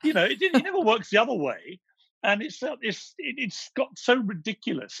 It never works the other way. And it's got so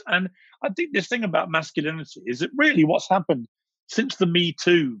ridiculous. And I think this thing about masculinity is that really what's happened since the Me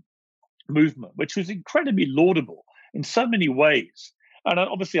Too movement, which was incredibly laudable in so many ways. And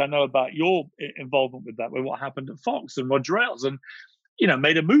obviously, I know about your involvement with that, with what happened at Fox and Roger Ailes, and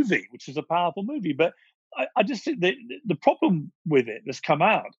made a movie, which is a powerful movie. But I just think that the problem with it that's come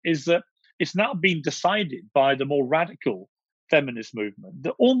out is that it's now been decided by the more radical feminist movement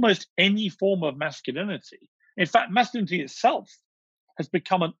that almost any form of masculinity, in fact, masculinity itself, has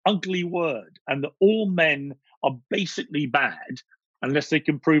become an ugly word, and that all men are basically bad unless they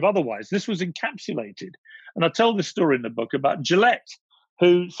can prove otherwise. This was encapsulated. And I tell this story in the book about Gillette,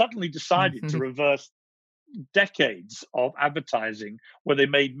 who suddenly decided to reverse decades of advertising where they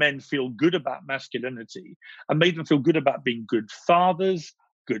made men feel good about masculinity and made them feel good about being good fathers,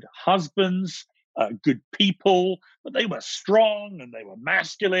 good husbands, good people, but they were strong and they were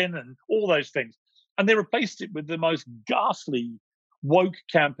masculine and all those things. And they replaced it with the most ghastly woke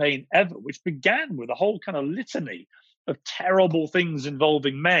campaign ever, which began with a whole kind of litany of terrible things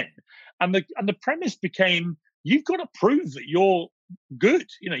involving men. And the premise became, you've got to prove that you're good.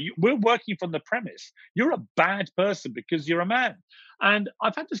 We're working from the premise you're a bad person because you're a man. And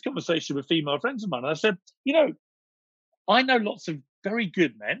I've had this conversation with female friends of mine. And I said, I know lots of very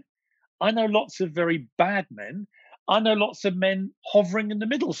good men. I know lots of very bad men. I know lots of men hovering in the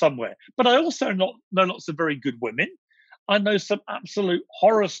middle somewhere. But I also know lots of very good women. I know some absolute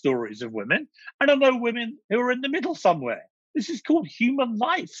horror stories of women. And I know women who are in the middle somewhere. This is called human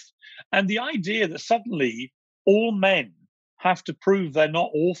life. And the idea that suddenly all men have to prove they're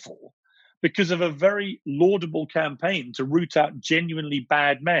not awful because of a very laudable campaign to root out genuinely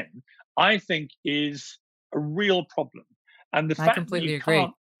bad men, I think is a real problem. And the I fact that completely you agree.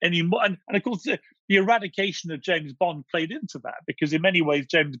 can't anymore, and of course, the eradication of James Bond played into that, because in many ways,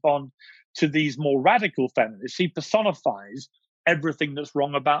 James Bond, to these more radical feminists, he personifies everything that's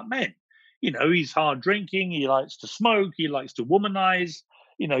wrong about men. He's hard drinking, he likes to smoke, he likes to womanize,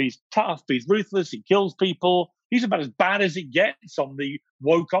 he's tough, he's ruthless, he kills people. He's about as bad as it gets on the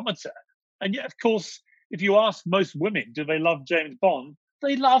wokeometer. And yet, of course, if you ask most women, do they love James Bond?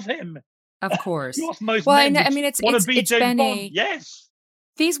 They love him. Of If you course. ask most Well, men, I mean, want to be it's James been Bond? Yes.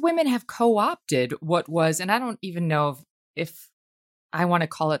 these women have co-opted what was, and I don't even know if I want to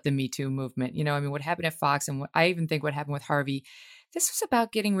call it the Me Too movement. I mean, what happened at Fox, and I even think what happened with Harvey, this was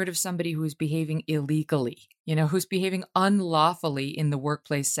about getting rid of somebody who's behaving illegally, who's behaving unlawfully in the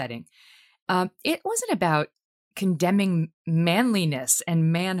workplace setting. It wasn't about condemning manliness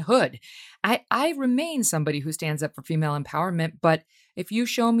and manhood. I remain somebody who stands up for female empowerment, but if you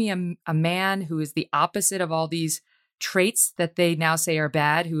show me a man who is the opposite of all these traits that they now say are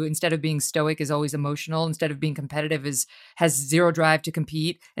bad, who instead of being stoic is always emotional, instead of being competitive has zero drive to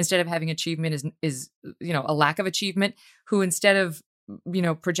compete, instead of having achievement is a lack of achievement, who instead of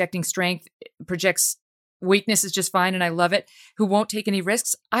projecting strength projects weakness is just fine and I love it, who won't take any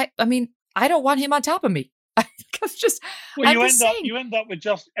risks. I mean, I don't want him on top of me. Well, you end up with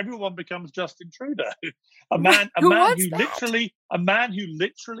everyone becomes Justin Trudeau, a man who who literally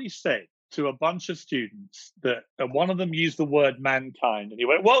said to a bunch of students that one of them used the word mankind, and he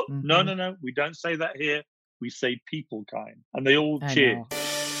went, "Well, no, we don't say that here. We say people kind," and they all cheered.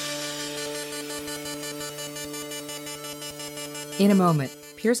 In a moment,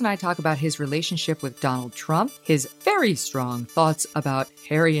 Piers and I talk about his relationship with Donald Trump, his very strong thoughts about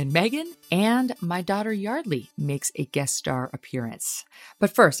Harry and Meghan, and my daughter Yardley makes a guest star appearance.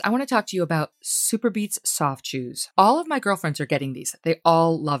 But first, I want to talk to you about Superbeats soft chews. All of my girlfriends are getting these. They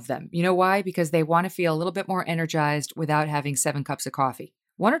all love them. You know why? Because they want to feel a little bit more energized without having 7 cups of coffee.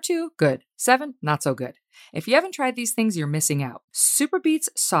 1 or 2, good. 7, not so good. If you haven't tried these things, you're missing out. Superbeats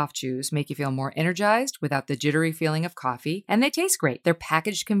soft chews make you feel more energized without the jittery feeling of coffee, and they taste great. They're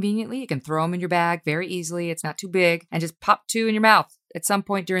packaged conveniently. You can throw them in your bag very easily. It's not too big, and just pop 2 in your mouth at some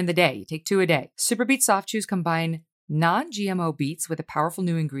point during the day. You take 2 a day. Superbeats soft chews combine non-GMO beets with a powerful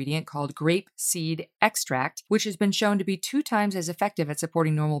new ingredient called grape seed extract, which has been shown to be 2 times as effective at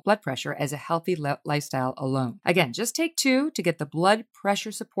supporting normal blood pressure as a healthy lifestyle alone. Again, just take 2 to get the blood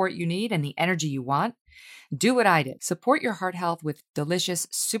pressure support you need and the energy you want. Do what I did. Support your heart health with delicious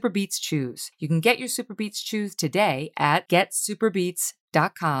Superbeats chews. You can get your Superbeats chews today at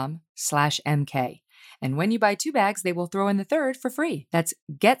getsuperbeats.com/MK. And when you buy 2 bags, they will throw in the 3rd for free. That's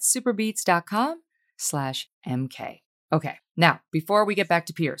getsuperbeats.com/MK. Okay, now, before we get back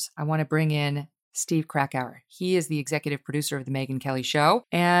to Piers, I want to bring in Steve Krakauer. He is the executive producer of The Megyn Kelly Show,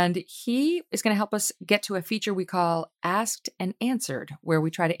 and he is going to help us get to a feature we call Asked and Answered, where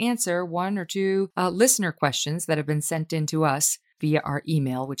we try to answer 1 or 2 listener questions that have been sent in to us via our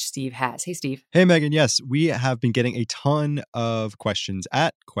email, which Steve has. Hey, Steve. Hey, Megyn. Yes, we have been getting a ton of questions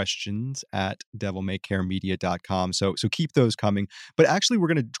at devilmaycaremedia.com. So keep those coming. But actually, we're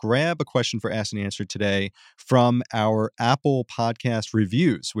going to grab a question for Asked and Answered today from our Apple podcast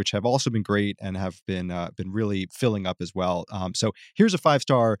reviews, which have also been great and have been really filling up as well. So here's a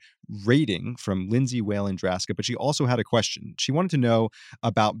 5-star rating from Lindsay Whalen Draska, but she also had a question. She wanted to know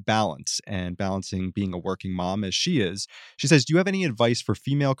about balance and balancing being a working mom as she is. She says, do you have any advice for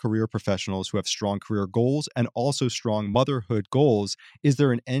female career professionals who have strong career goals and also strong motherhood goals? Is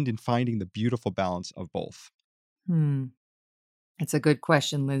there an end in finding the beautiful balance of both? It's a good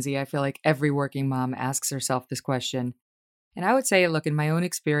question, Lindsay. I feel like every working mom asks herself this question. And I would say, look, in my own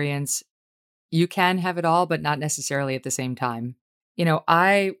experience, you can have it all, but not necessarily at the same time.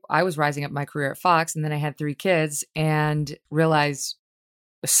 I was rising up my career at Fox, and then I had 3 kids and realized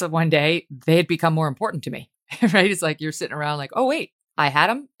So one day they had become more important to me, right? It's like you're sitting around like, oh, wait, I had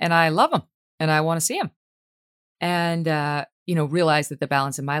them and I love them and I want to see them. And, realize that the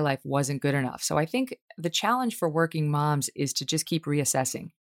balance in my life wasn't good enough. So I think the challenge for working moms is to just keep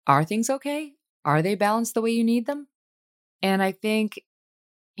reassessing. Are things okay? Are they balanced the way you need them? And I think,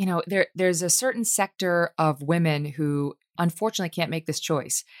 there's a certain sector of women who unfortunately can't make this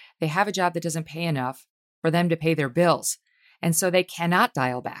choice. They have a job that doesn't pay enough for them to pay their bills. And so they cannot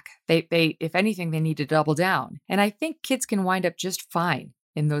dial back. They, if anything, they need to double down. And I think kids can wind up just fine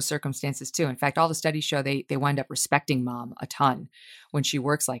in those circumstances too. In fact, all the studies show they wind up respecting mom a ton when she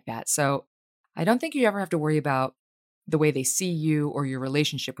works like that. So I don't think you ever have to worry about the way they see you or your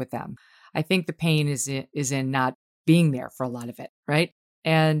relationship with them. I think the pain is in not being there for a lot of it, right?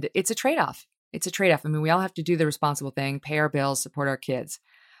 And it's a trade-off. It's a trade-off. I mean, we all have to do the responsible thing, pay our bills, support our kids.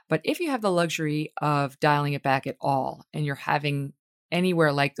 But if you have the luxury of dialing it back at all and you're having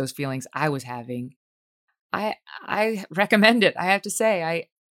anywhere like those feelings I was having, I recommend it. I have to say,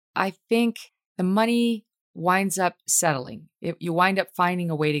 I think the money winds up settling. You wind up finding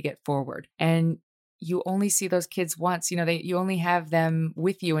a way to get forward, and you only see those kids once. You only have them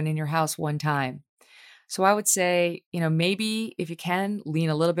with you and in your house one time. So I would say, maybe if you can lean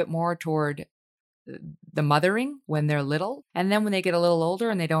a little bit more toward the mothering when they're little, and then when they get a little older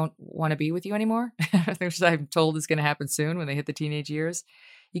and they don't want to be with you anymore, which I'm told is going to happen soon when they hit the teenage years,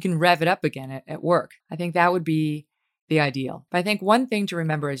 you can rev it up again at work. I think that would be the ideal. But I think one thing to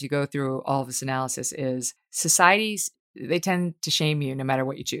remember as you go through all of this analysis is societies, they tend to shame you no matter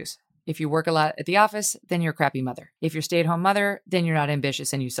what you choose. If you work a lot at the office, then you're a crappy mother. If you're a stay-at-home mother, then you're not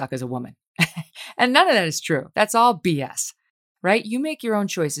ambitious and you suck as a woman. And none of that is true. That's all BS, right? You make your own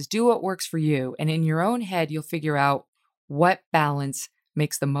choices, do what works for you. And in your own head, you'll figure out what balance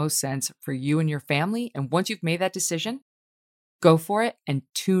makes the most sense for you and your family. And once you've made that decision, go for it and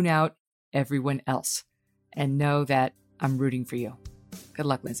tune out everyone else and know that I'm rooting for you. Good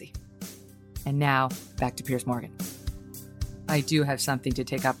luck, Lindsay. And now back to Piers Morgan. I do have something to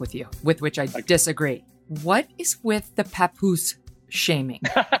take up with you, with which I disagree. What is with the papoose shaming?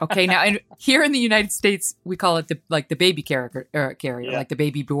 Okay, now here in the United States, we call it the baby carrier, like the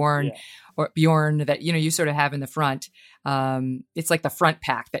baby Bjorn or Bjorn that you sort of have in the front. It's like the front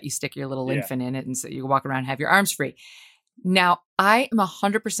pack that you stick your little infant in it, and so you walk around and have your arms free. Now, I am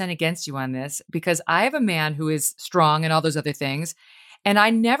 100% against you on this because I have a man who is strong and all those other things, and I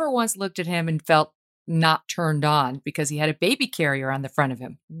never once looked at him and felt not turned on because he had a baby carrier on the front of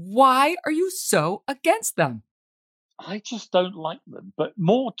him. Why are you so against them? I just don't like them. But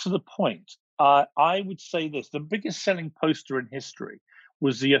more to the point, I would say this. The biggest selling poster in history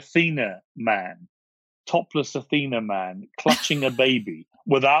was the Athena man, topless Athena man, clutching a baby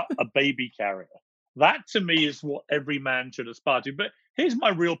without a baby carrier. That to me is what every man should aspire to. But here's my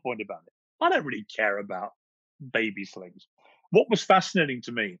real point about it. I don't really care about baby slings. What was fascinating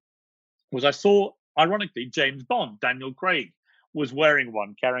to me was I saw, ironically, James Bond, Daniel Craig, was wearing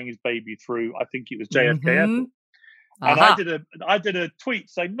one, carrying his baby through, I think it was JFK Airport. And I did a tweet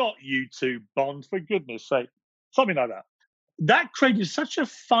saying, not you two, Bond, for goodness sake, something like that. That created such a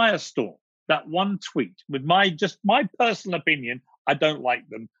firestorm, that one tweet, with my personal opinion. I don't like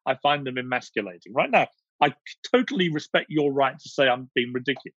them. I find them emasculating. Right now, I totally respect your right to say I'm being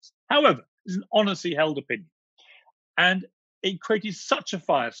ridiculous. However, it's an honestly held opinion. And it created such a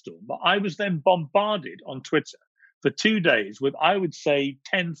firestorm that I was then bombarded on Twitter for 2 days with, I would say,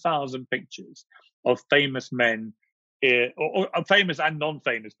 10,000 pictures of famous men, or famous and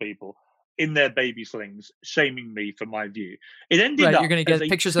non-famous people in their baby slings, shaming me for my view. It ended up you're going to get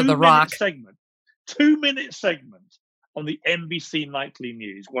pictures of The 2-minute segment on the NBC Nightly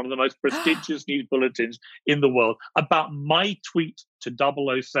News, one of the most prestigious news bulletins in the world, about my tweet to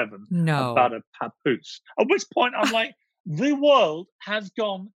 007 about a papoose. At which point I'm like, the world has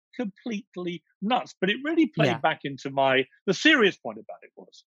gone completely nuts. But it really played back into the serious point about it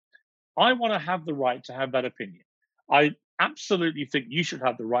was, I want to have the right to have that opinion. I absolutely think you should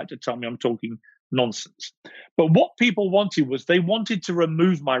have the right to tell me I'm talking nonsense. But what people wanted was, they wanted to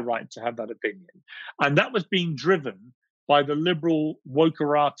remove my right to have that opinion. And that was being driven by the liberal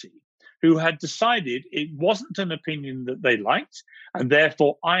wokerati, who had decided it wasn't an opinion that they liked, and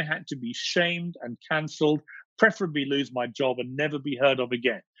therefore I had to be shamed and cancelled, preferably lose my job and never be heard of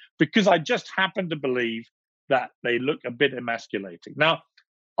again, because I just happen to believe that they look a bit emasculating. Now,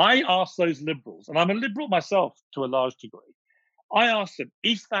 I asked those liberals, and I'm a liberal myself to a large degree, I asked them,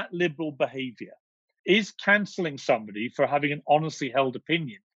 is that liberal behavior? Is cancelling somebody for having an honestly held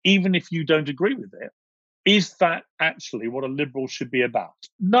opinion, even if you don't agree with it, is that actually what a liberal should be about?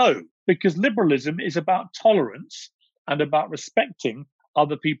 No, because liberalism is about tolerance and about respecting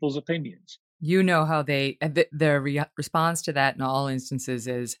other people's opinions. You know how response to that in all instances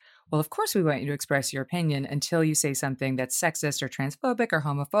is, well, of course we want you to express your opinion until you say something that's sexist or transphobic or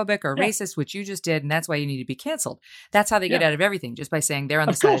homophobic or Yeah. racist, which you just did, and that's why you need to be canceled. That's how they get out of everything, just by saying they're on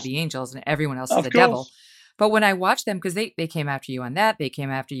the side of the angels and everyone else is the devil. But when I watch them, because they came after you on that, they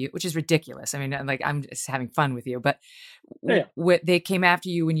came after you, which is ridiculous. I mean, like, I'm just having fun with you, but they came after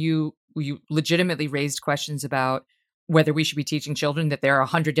you when you legitimately raised questions about whether we should be teaching children that there are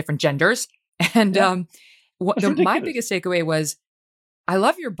 100 different genders. And my biggest takeaway was, I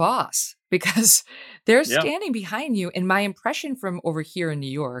love your boss, because they're standing behind you. And my impression from over here in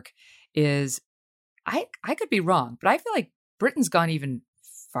New York is, I could be wrong, but I feel like Britain's gone even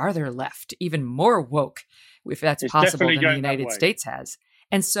farther left, even more woke, if that's possible, than the United States has.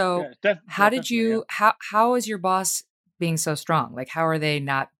 And so how is your boss being so strong? Like, how are they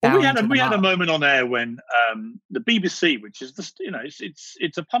not bound to the mob? We had a moment on air when the BBC, which is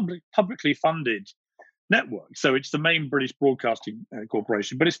it's a publicly funded network, so it's the main British broadcasting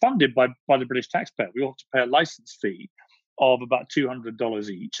corporation, but it's funded by the British taxpayer. We ought to pay a license fee of about $200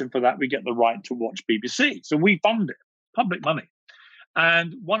 each, and for that we get the right to watch BBC. So we fund it, public money.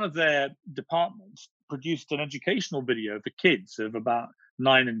 And one of their departments produced an educational video for kids of about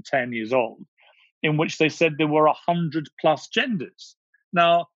 9 and 10 years old, in which they said there were 100 plus genders.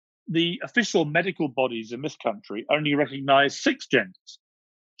 Now, the official medical bodies in this country only recognize 6 genders.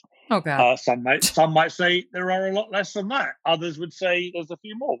 Oh, God. Some might say there are a lot less than that. Others would say there's a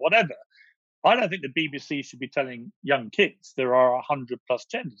few more, whatever. I don't think the BBC should be telling young kids there are 100 plus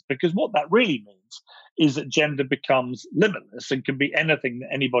genders, because what that really means is that gender becomes limitless and can be anything that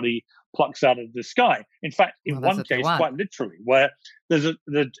anybody plucks out of the sky. In fact, in one case, quite literally, where there's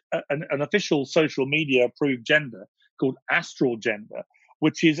an official social media approved gender called astral gender,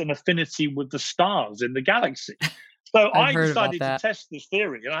 which is an affinity with the stars in the galaxy. So I decided to test this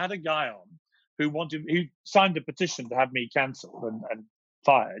theory, and I had a guy on who signed a petition to have me cancelled and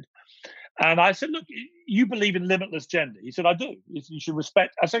fired. And I said, look, you believe in limitless gender. He said, I do. You should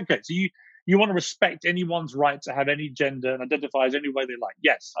respect. I said, okay, so you want to respect anyone's right to have any gender and identify as any way they like.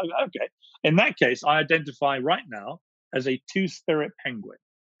 Yes. Okay. In that case, I identify right now as a 2-spirit penguin.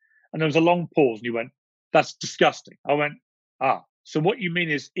 And there was a long pause, and he went, that's disgusting. I went, so what you mean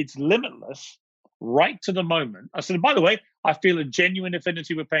is it's limitless right to the moment. I said, by the way, I feel a genuine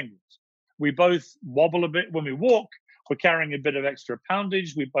affinity with penguins. We both wobble a bit when we walk. We're carrying a bit of extra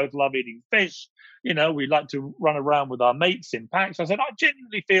poundage. We both love eating fish. We like to run around with our mates in packs. I said, I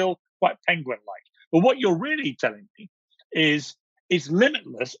genuinely feel quite penguin-like. But what you're really telling me is it's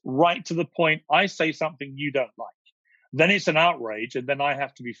limitless right to the point I say something you don't like. Then it's an outrage, and then I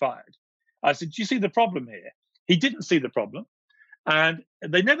have to be fired. I said, do you see the problem here? He didn't see the problem. And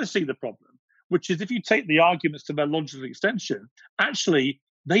they never see the problem, which is, if you take the arguments to their logical extension, actually,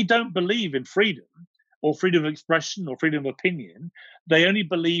 they don't believe in freedom or freedom of expression or freedom of opinion. They only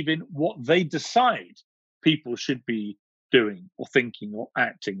believe in what they decide people should be doing or thinking or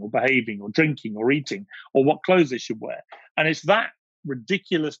acting or behaving or drinking or eating, or what clothes they should wear. And it's that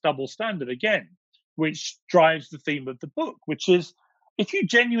ridiculous double standard, again, which drives the theme of the book, which is, if you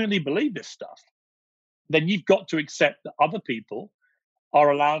genuinely believe this stuff, then you've got to accept that other people are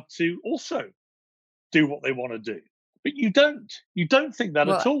allowed to also do what they want to do. But you don't. You don't think that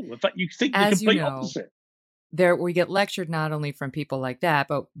at all. In fact, you think the complete opposite. We get lectured not only from people like that,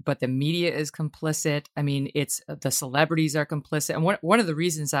 but the media is complicit. I mean, it's the celebrities are complicit. And one of the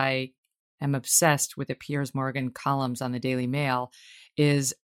reasons I am obsessed with the Piers Morgan columns on the Daily Mail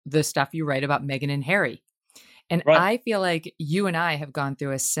is the stuff you write about Meghan and Harry. And I feel like you and I have gone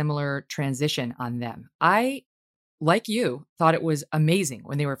through a similar transition on them. I, like you, thought it was amazing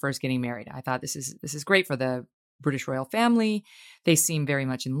when they were first getting married. I thought this is great for the British royal family. They seem very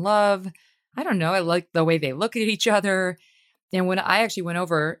much in love. I don't know. I like the way they look at each other. And when I actually went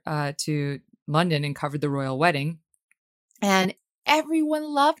over to London and covered the royal wedding, and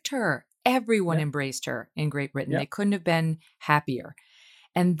everyone loved her. Everyone embraced her in Great Britain. They couldn't have been happier.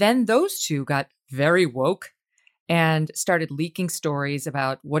 And then those two got very woke and started leaking stories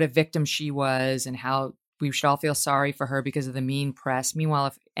about what a victim she was and how we should all feel sorry for her because of the mean press.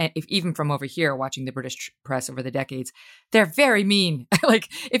 Meanwhile, if even from over here, watching the British press over the decades, they're very mean. Like,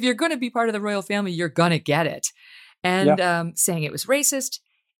 if you're going to be part of the royal family, you're going to get it. And saying it was racist.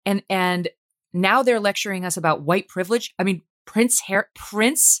 And now they're lecturing us about white privilege. I mean, Prince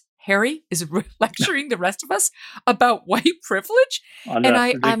Harry is lecturing the rest of us about white privilege.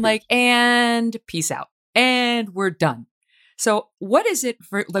 I'm like, and peace out. And we're done. So what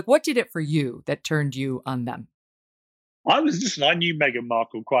did it for you that turned you on them? I knew Meghan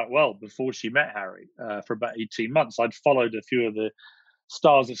Markle quite well before she met Harry for about 18 months. I'd followed a few of the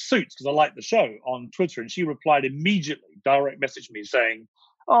stars of Suits because I liked the show on Twitter, and she replied immediately, direct messaged me saying,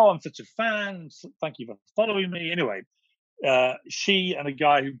 "Oh, I'm such a fan. Thank you for following me." Anyway, she and a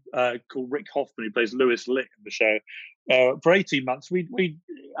guy who called Rick Hoffman, who plays Lewis Litt in the show, for 18 months, we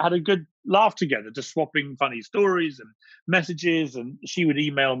had a good laugh together, just swapping funny stories and messages. And she would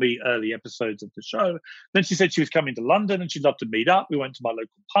email me early episodes of the show. Then she said she was coming to London and she'd love to meet up. We went to my local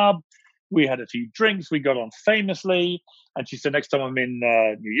pub. We had a few drinks. We got on famously. And she said, next time I'm in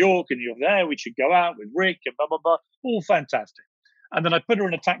New York and you're there, we should go out with Rick and blah, blah, blah. All fantastic. And then I put her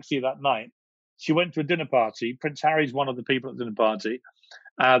in a taxi that night. She went to a dinner party. Prince Harry's one of the people at the dinner party.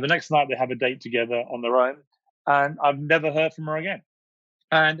 The next night they have a date together on their own. And I've never heard from her again.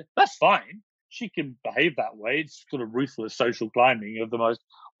 And that's fine. She can behave that way. It's sort of ruthless social climbing of the most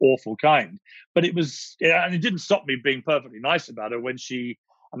awful kind. But it was, and it didn't stop me being perfectly nice about her when she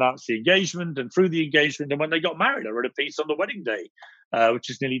announced the engagement and through the engagement. And when they got married, I wrote a piece on the wedding day, which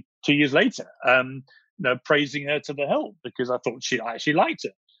is nearly 2 years later, praising her to the hilt because I thought I actually liked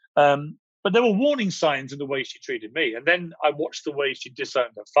her. But there were warning signs in the way she treated me. And then I watched the way she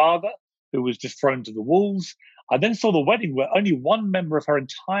disowned her father, who was just thrown to the wolves. I then saw the wedding where only one member of her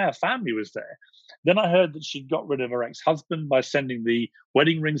entire family was there. Then I heard that she got rid of her ex-husband by sending the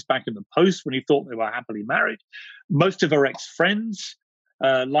wedding rings back in the post when he thought they were happily married. Most of her ex-friends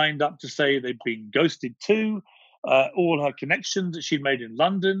lined up to say they'd been ghosted too. All her connections that she'd made in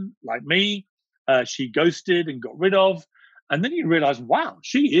London, like me, she ghosted and got rid of. And then you realize, wow,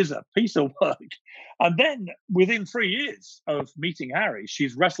 she is a piece of work. And then within 3 years of meeting Harry,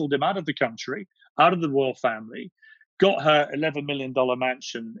 she's wrestled him out of the country, out of the royal family, got her $11 million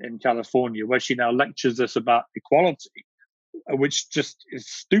mansion in California, where she now lectures us about equality, which just is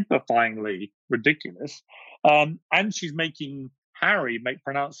stupefyingly ridiculous. And she's making Harry make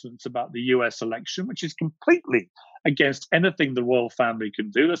pronouncements about the US election, which is completely against anything the royal family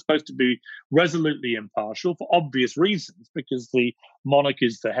can do. They're supposed to be resolutely impartial for obvious reasons, because the monarch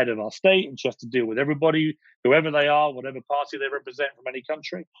is the head of our state and she has to deal with everybody, whoever they are, whatever party they represent from any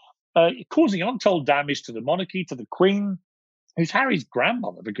country, causing untold damage to the monarchy, to the Queen, who's Harry's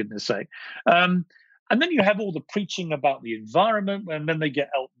grandmother, for goodness sake. And then you have all the preaching about the environment, and then they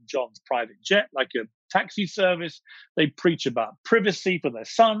get Elton John's private jet, like a taxi service. They preach about privacy for their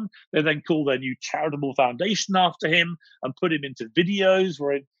son. They then call their new charitable foundation after him and put him into videos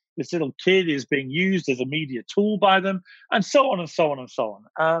where this little kid is being used as a media tool by them, and so on and so on and so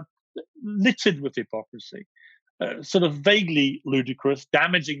on. Littered with hypocrisy, sort of vaguely ludicrous,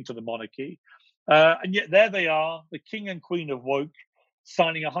 damaging to the monarchy. And yet there they are, the king and queen of woke,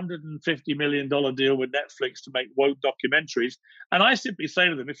 signing a $150 million deal with Netflix to make woke documentaries. And I simply say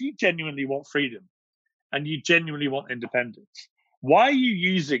to them, if you genuinely want freedom and you genuinely want independence, why are you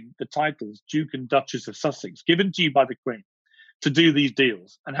using the titles Duke and Duchess of Sussex given to you by the Queen to do these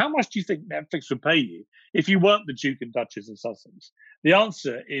deals? And how much do you think Netflix would pay you if you weren't the Duke and Duchess of Sussex? The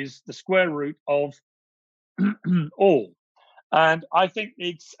answer is the square root of all. And I think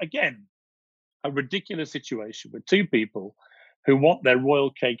it's, again, a ridiculous situation with two people who want their royal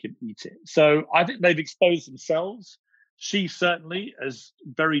cake and eat it. So I think they've exposed themselves. She certainly as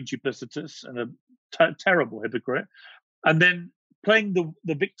very duplicitous and a terrible hypocrite. And then playing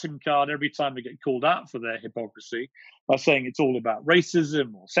the victim card every time they get called out for their hypocrisy by saying it's all about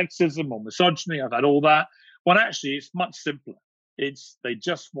racism or sexism or misogyny. I've had all that. When actually it's much simpler. They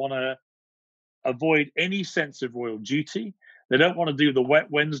just want to avoid any sense of royal duty. They don't want to do the wet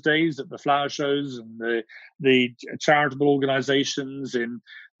Wednesdays at the flower shows and the charitable organizations in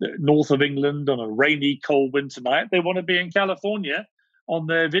the north of England on a rainy, cold winter night. They want to be in California on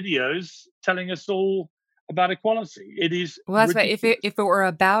their videos telling us all about equality. It is well, that's ridiculous. right. If it were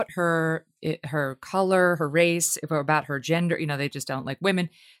about her color, her race, if it were about her gender, they just don't like women,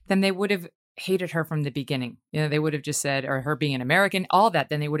 then they would have hated her from the beginning. They would have just said, or her being an American, all that,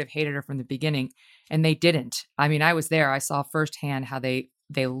 then they would have hated her from the beginning. And they didn't. I mean, I was there. I saw firsthand how they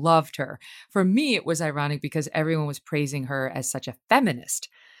loved her. For me, it was ironic because everyone was praising her as such a feminist.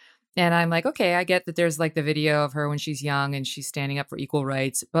 And I'm like, okay, I get that there's like the video of her when she's young and she's standing up for equal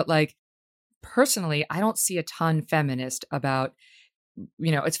rights. But like, personally, I don't see a ton feminist about,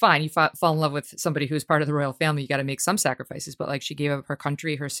 it's fine. You fall in love with somebody who's part of the royal family. You got to make some sacrifices. But like, she gave up her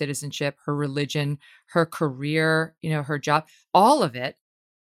country, her citizenship, her religion, her career, her job, all of it.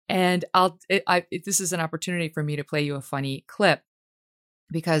 And this is an opportunity for me to play you a funny clip,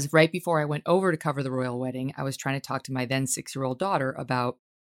 because right before I went over to cover the royal wedding, I was trying to talk to my then 6-year-old daughter about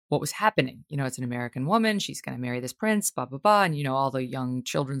what was happening. It's an American woman. She's going to marry this prince, blah, blah, blah. And, all the young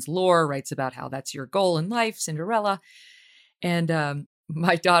children's lore writes about how that's your goal in life, Cinderella. And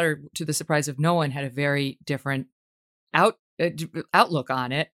my daughter, to the surprise of no one, had a very different outlook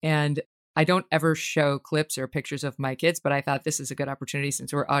on it. And I don't ever show clips or pictures of my kids, but I thought this is a good opportunity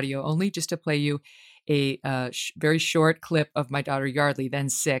since we're audio only, just to play you a very short clip of my daughter Yardley, then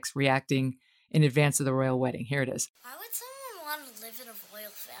 6, reacting in advance of the royal wedding. Here it is. Why would someone want to live in a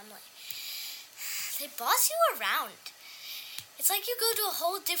royal family? They boss you around. It's like you go to a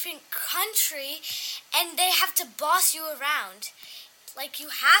whole different country and they have to boss you around. Like you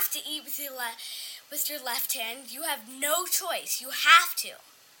have to eat with your left hand. You have no choice. You have to.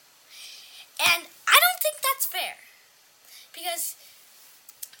 And I don't think that's fair. Because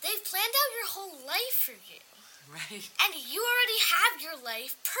they've planned out your whole life for you. Right. And you already have your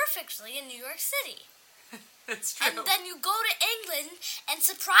life perfectly in New York City. That's true. And then you go to England, and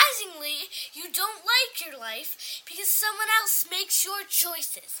surprisingly, you don't like your life because someone else makes your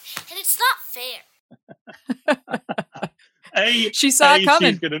choices. And it's not fair. She saw it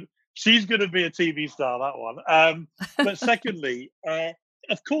coming. She's gonna be a TV star, that one. But secondly,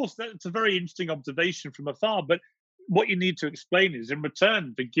 of course, that's a very interesting observation from afar. But what you need to explain is, in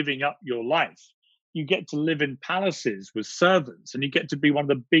return for giving up your life, you get to live in palaces with servants, and you get to be one of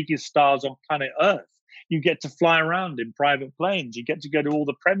the biggest stars on planet Earth. You get to fly around in private planes. You get to go to all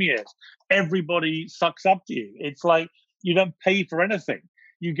the premieres. Everybody sucks up to you. It's like you don't pay for anything.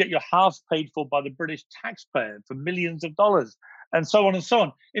 You get your house paid for by the British taxpayer for millions of dollars, and so on and so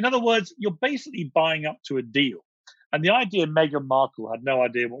on. In other words, you're basically buying up to a deal. And the idea Meghan Markle had no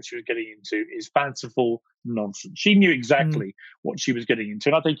idea what she was getting into is fanciful nonsense. She knew exactly what she was getting into.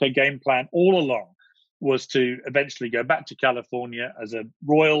 And I think her game plan all along was to eventually go back to California as a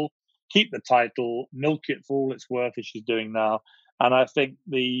royal, keep the title, milk it for all it's worth, as she's doing now. And I think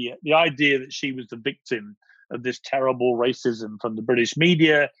the idea that she was the victim of this terrible racism from the British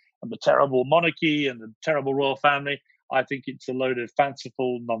media and the terrible monarchy and the terrible royal family, I think it's a load of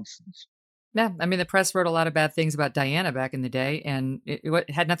fanciful nonsense. Yeah, I mean, the press wrote a lot of bad things about Diana back in the day, and it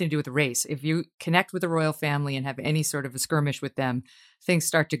had nothing to do with the race. If you connect with the royal family and have any sort of a skirmish with them, things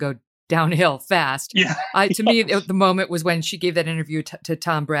start to go downhill fast. Yeah. To me, the moment was when she gave that interview to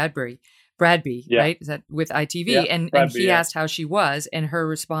Tom Bradby, right? Is that with ITV? Yeah, and he asked how she was, and her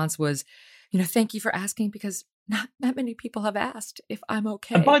response was, thank you for asking, because not that many people have asked if I'm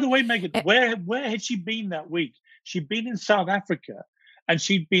okay. And by the way, Meghan, where had she been that week? She'd been in South Africa, and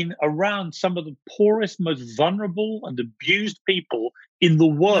she'd been around some of the poorest, most vulnerable and abused people in the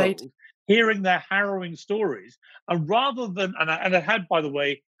world, right, hearing their harrowing stories. And rather than, and it had, by the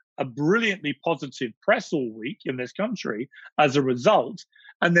way, a brilliantly positive press all week in this country as a result.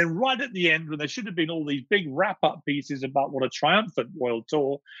 And then right at the end, when there should have been all these big wrap-up pieces about what a triumphant royal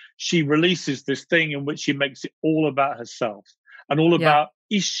tour, she releases this thing in which she makes it all about herself and all about,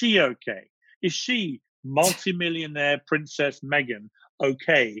 is she okay? Is she, multimillionaire Princess Meghan,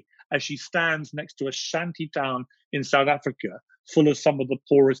 okay, as she stands next to a shanty town in South Africa full of some of the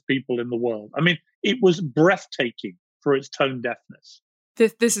poorest people in the world? I mean, it was breathtaking for its tone deafness.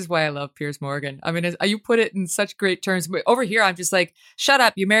 This is why I love Piers Morgan. I mean, you put it in such great terms. But over here, I'm just like, shut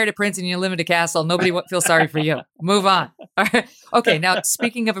up. You married a prince and you live in a castle. Nobody feels sorry for you. Move on. All right. Okay. Now,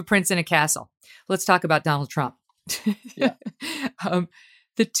 speaking of a prince in a castle, let's talk about Donald Trump. Yeah.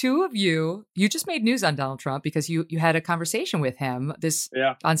 The two of you just made news on Donald Trump because you had a conversation with him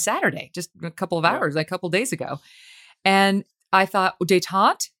on Saturday, just a couple of hours, like a couple of days ago. And I thought,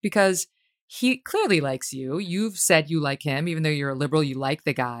 détente, because he clearly likes you. You've said you like him, even though you're a liberal, you like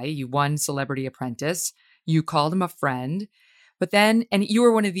the guy. You won Celebrity Apprentice. You called him a friend. But then, and you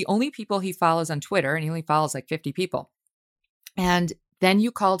were one of the only people he follows on Twitter, and he only follows like 50 people. And then you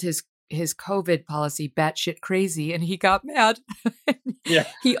called his COVID policy batshit crazy, and he got mad. Yeah.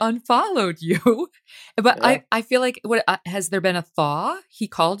 He unfollowed you. But yeah. I feel like, has there been a thaw? He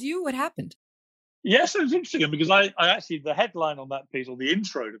called you? What happened? Yes, it was interesting because I actually, the headline on that piece, or the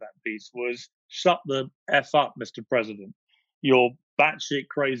intro to that piece, was "Shut the F up, Mr. President. Your batshit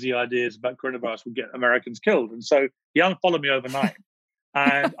crazy ideas about coronavirus will get Americans killed." And so he unfollowed me overnight,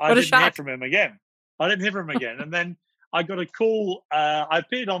 and I didn't hear from him again. And then I got a call. I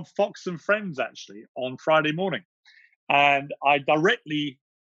appeared on Fox and Friends, actually, on Friday morning, and I directly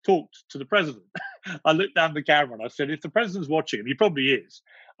talked to the president. I looked down the camera and I said, if the president's watching, and he probably is,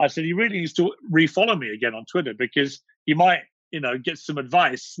 I said, he really needs to refollow me again on Twitter because he might, get some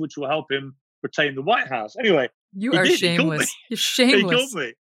advice which will help him retain the White House. Anyway, you are shameless. You're shameless. He called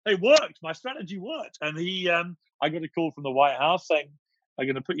me. It worked. My strategy worked. And I got a call from the White House saying, I'm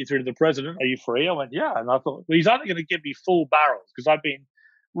going to put you through to the president. Are you free? I went, yeah. And I thought, well, he's either going to give me full barrels because I've been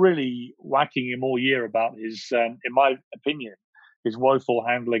really whacking him all year about his, in my opinion, his woeful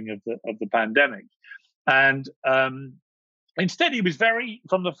handling of the pandemic. And instead, he was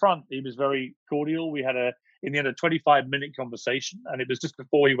from the front, he was very cordial. We had a in the end, a 25-minute conversation. And it was just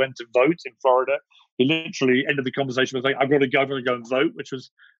before he went to vote in Florida. He literally ended the conversation with saying, I've got to go and vote, which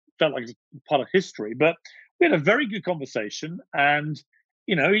felt like part of history. But we had a very good conversation. And,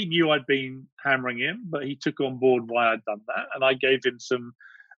 he knew I'd been hammering him, but he took on board why I'd done that. And I gave him some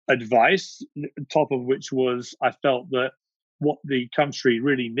advice, top of which was I felt that what the country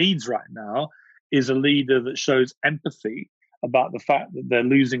really needs right now is a leader that shows empathy about the fact that they're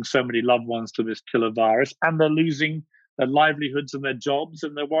losing so many loved ones to this killer virus, and they're losing their livelihoods and their jobs,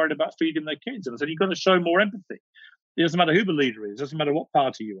 and they're worried about feeding their kids. And I said, you've got to show more empathy. It doesn't matter who the leader is. It doesn't matter what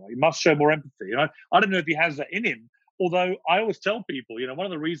party you are. You must show more empathy. And I don't know if he has that in him, although I always tell people, one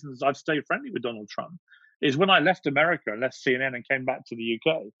of the reasons I've stayed friendly with Donald Trump is when I left America and left CNN and came back to the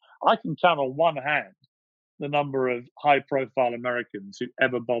UK, I can count on one hand the number of high-profile Americans who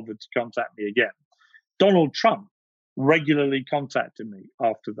ever bothered to contact me again. Donald Trump regularly contacted me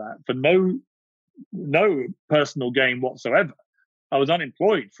after that for no personal gain whatsoever. I was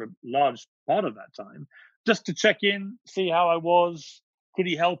unemployed for a large part of that time, just to check in, see how I was. Could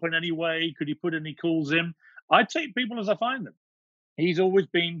he help in any way? Could he put any calls in? I take people as I find them. He's always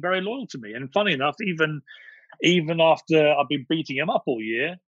been very loyal to me. And funny enough, even after I've been beating him up all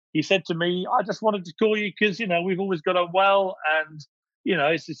year, he said to me, I just wanted to call you because, we've always got on well, and,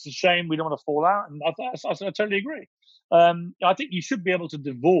 it's a shame we don't want to fall out. And I said, I totally agree. I think you should be able to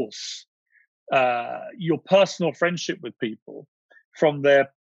divorce your personal friendship with people from their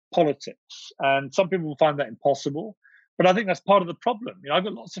politics. And some people will find that impossible. But I think that's part of the problem. I've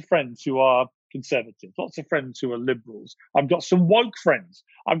got lots of friends who are conservatives, lots of friends who are liberals. I've got some woke friends.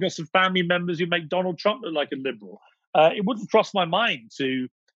 I've got some family members who make Donald Trump look like a liberal. It wouldn't cross my mind to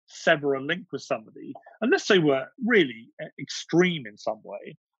sever a link with somebody unless they were really extreme in some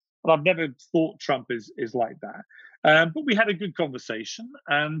way. But I've never thought Trump is like that. But we had a good conversation.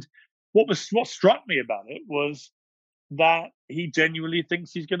 And what struck me about it was that he genuinely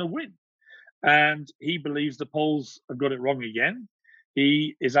thinks he's going to win. And he believes the polls have got it wrong again.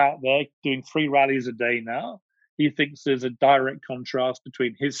 He is out there doing 3 rallies a day now. He thinks there's a direct contrast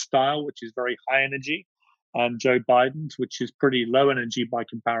between his style, which is very high energy, and Joe Biden's, which is pretty low energy by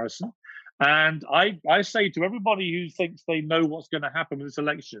comparison. And I say to everybody who thinks they know what's going to happen with this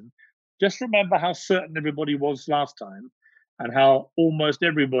election, just remember how certain everybody was last time and how almost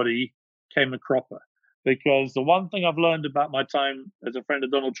everybody came a cropper. Because the one thing I've learned about my time as a friend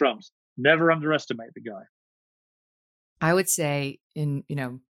of Donald Trump's, never underestimate the guy. I would say,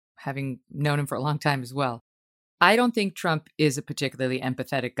 having known him for a long time as well, I don't think Trump is a particularly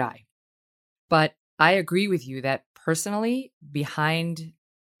empathetic guy. But I agree with you that personally, behind,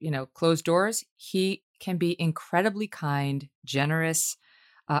 closed doors, he can be incredibly kind, generous,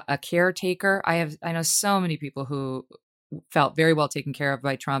 a caretaker. I know so many people who felt very well taken care of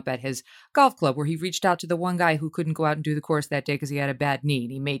by Trump at his golf club, where he reached out to the one guy who couldn't go out and do the course that day because he had a bad knee.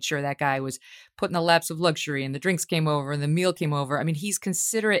 And he made sure that guy was put in the laps of luxury, and the drinks came over and the meal came over. I mean, he's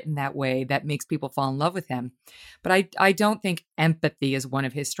considerate in that way that makes people fall in love with him. But I don't think empathy is one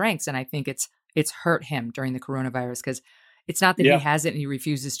of his strengths. And I think it's hurt him during the coronavirus, because it's not that he has it and he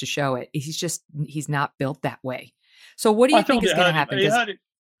refuses to show it. He's not built that way. So what do you think is going to happen?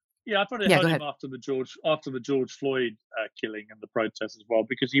 I thought it hurt him after the George Floyd killing and the protests as well,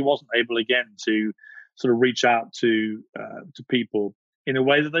 because he wasn't able again to sort of reach out to people in a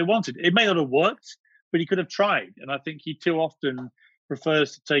way that they wanted. It may not have worked, but he could have tried. And I think he too often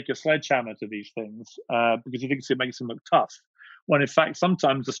prefers to take a sledgehammer to these things because he thinks it makes him look tough. When in fact,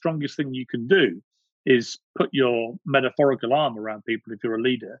 sometimes the strongest thing you can do is put your metaphorical arm around people if you're a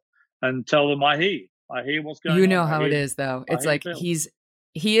leader and tell them, I hear what's going on. You know how it is, though. It's like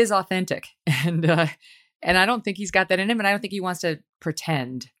he is authentic, and I don't think he's got that in him, and I don't think he wants to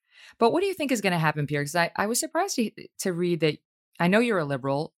pretend. But what do you think is going to happen, Piers? Because I was surprised to read that. I know you're a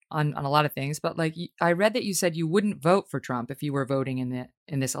liberal on a lot of things, but I read that you said you wouldn't vote for Trump if you were voting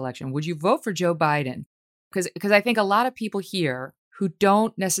in this election. Would you vote for Joe Biden? Because I think a lot of people here who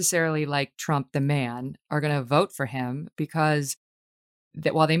don't necessarily like Trump the man are going to vote for him, because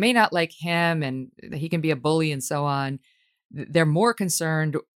that while they may not like him and he can be a bully and so on, they're more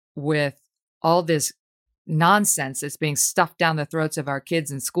concerned with all this nonsense that's being stuffed down the throats of our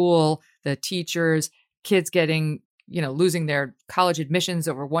kids in school, the teachers, kids getting, losing their college admissions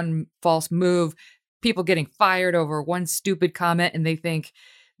over one false move, people getting fired over one stupid comment. And they think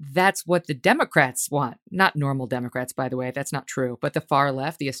that's what the Democrats want. Not normal Democrats, by the way. That's not true. But the far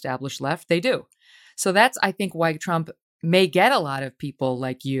left, the established left, they do. So that's, I think, why Trump may get a lot of people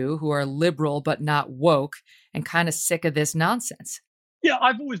like you who are liberal but not woke and kind of sick of this nonsense. Yeah,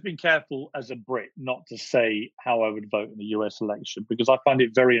 I've always been careful as a Brit not to say how I would vote in the US election because I find it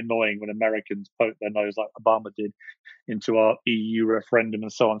very annoying when Americans poke their nose like Obama did into our EU referendum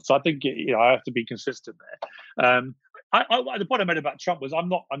and so on. So I think I have to be consistent there. The point I made about Trump was I'm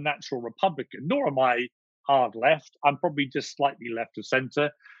not a natural Republican, nor am I hard left. I'm probably just slightly left of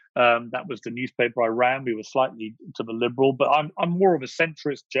centre. That was the newspaper I ran. We were slightly to the liberal, but I'm more of a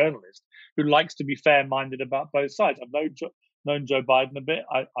centrist journalist who likes to be fair-minded about both sides. I've known Joe Biden a bit.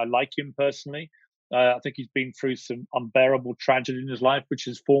 I like him personally. I think he's been through some unbearable tragedy in his life, which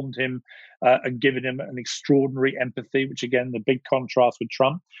has formed him and given him an extraordinary empathy, which, again, the big contrast with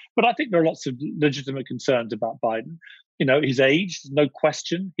Trump. But I think there are lots of legitimate concerns about Biden. His age, no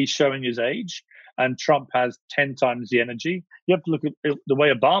question, he's showing his age. And Trump has 10 times the energy. You have to look at the way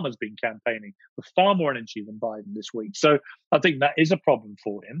Obama's been campaigning with far more energy than Biden this week. So I think that is a problem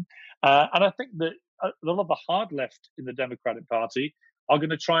for him. And I think that a lot of the hard left in the Democratic Party are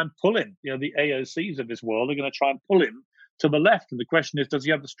going to try and pull him. The AOCs of this world are going to try and pull him to the left. And the question is, does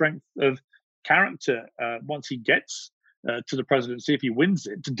he have the strength of character once he gets to the presidency, if he wins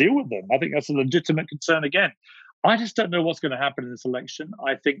it, to deal with them? I think that's a legitimate concern again. I just don't know what's going to happen in this election.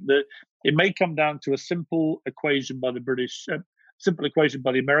 I think that it may come down to a simple equation by the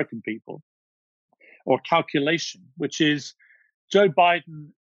American people, or calculation, which is Joe Biden,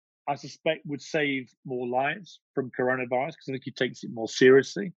 I suspect, would save more lives from coronavirus because I think he takes it more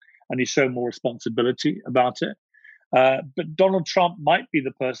seriously and he's shown more responsibility about it. But Donald Trump might be the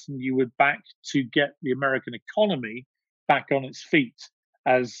person you would back to get the American economy back on its feet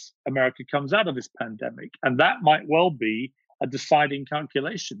as America comes out of this pandemic. And that might well be a deciding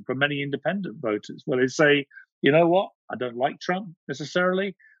calculation for many independent voters, where they say, you know what, I don't like Trump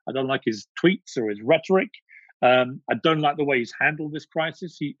necessarily. I don't like his tweets or his rhetoric. I don't like the way he's handled this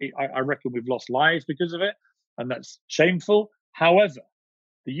crisis. I reckon we've lost lives because of it, and that's shameful. However,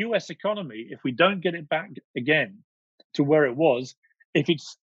 the US economy, if we don't get it back again to where it was, if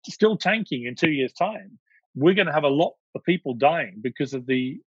it's still tanking in 2 years' time, we're going to have a lot of people dying because of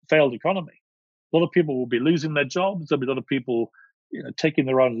the failed economy. A lot of people will be losing their jobs. There'll be a lot of people taking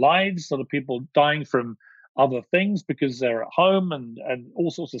their own lives. A lot of people dying from other things because they're at home, and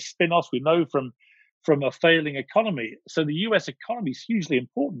all sorts of spin-offs we know from a failing economy. So the US economy is hugely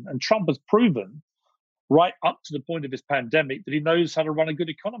important. And Trump has proven right up to the point of this pandemic that he knows how to run a good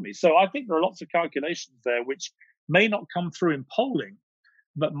economy. So I think there are lots of calculations there which may not come through in polling,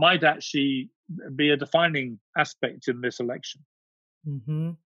 but might actually be a defining aspect in this election.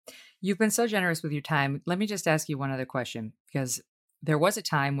 Mm-hmm. You've been so generous with your time. Let me just ask you one other question, because there was a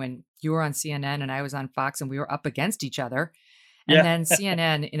time when you were on CNN and I was on Fox and we were up against each other. And then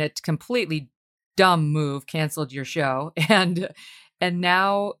CNN, in a completely dumb move, canceled your show. And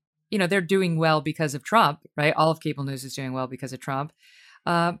now, they're doing well because of Trump, right? All of cable news is doing well because of Trump.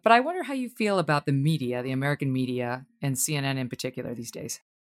 But I wonder how you feel about the media, the American media, and CNN in particular these days.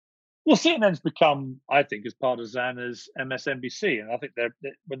 Well, CNN's become, I think, as partisan as MSNBC. And I think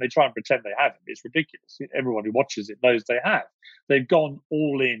when they try and pretend they haven't, it's ridiculous. Everyone who watches it knows they have. They've gone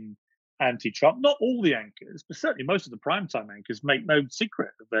all in anti-Trump. Not all the anchors, but certainly most of the primetime anchors make no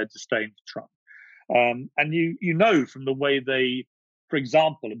secret of their disdain for Trump. And you know from the way they, for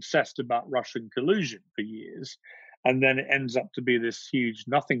example, obsessed about Russian collusion for years, and then it ends up to be this huge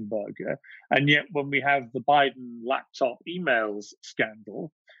nothing burger. And yet when we have the Biden laptop emails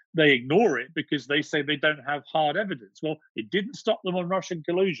scandal, they ignore it because they say they don't have hard evidence. Well, it didn't stop them on Russian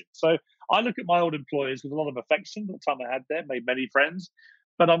collusion. So I look at my old employers with a lot of affection. The time I had there, made many friends.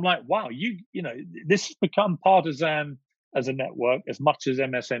 But I'm like, wow, this has become partisan as a network as much as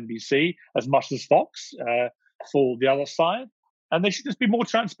MSNBC, as much as Fox for the other side. And they should just be more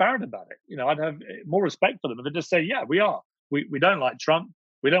transparent about it. I'd have more respect for them if they just say, yeah, we are. We don't like Trump.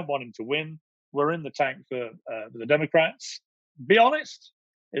 We don't want him to win. We're in the tank for the Democrats. Be honest.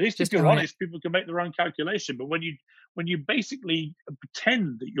 At least if you're honest, people can make their own calculation. But when you basically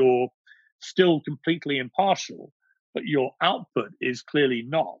pretend that you're still completely impartial, but your output is clearly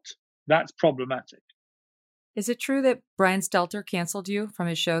not, that's problematic. Is it true that Brian Stelter canceled you from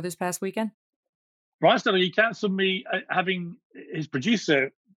his show this past weekend? Brian Stelter, he canceled me, having his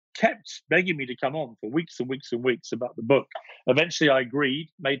producer kept begging me to come on for weeks and weeks and weeks about the book. Eventually I agreed,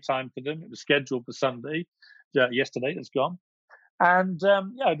 made time for them. It was scheduled for Sunday. Yesterday, it's gone. And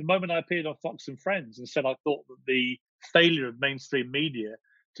the moment I appeared on Fox and Friends and said I thought that the failure of mainstream media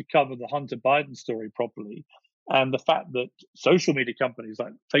to cover the Hunter Biden story properly, and the fact that social media companies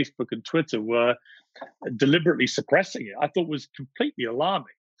like Facebook and Twitter were deliberately suppressing it, I thought was completely alarming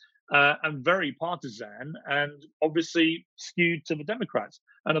and very partisan, and obviously skewed to the Democrats.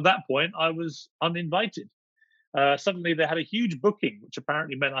 And at that point, I was uninvited. suddenly they had a huge booking, which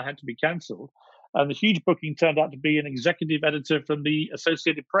apparently meant I had to be cancelled. And the huge booking turned out to be an executive editor from the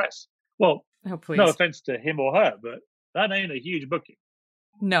Associated Press. Well, Oh, please. no offense to him or her, but that ain't a huge booking.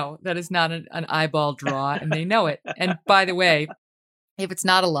 No, that is not an eyeball draw, and they know it. And by the way, if it's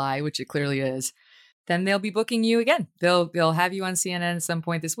not a lie, which it clearly is, then they'll be booking you again. They'll have you on CNN at some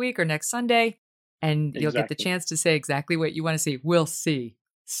point this week or next Sunday, and you'll get the chance to say exactly what you want to see. We'll see.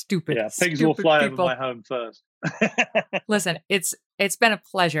 Stupid. Yeah, pigs will fly people. over my home first. Listen, it's been a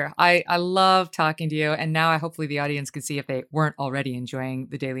pleasure. I love talking to you, and now hopefully the audience can see, if they weren't already enjoying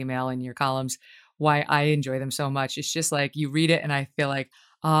the Daily Mail and your columns, why I enjoy them so much. It's just like you read it and I feel like,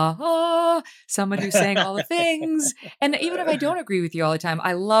 someone who's saying all the things. And even if I don't agree with you all the time,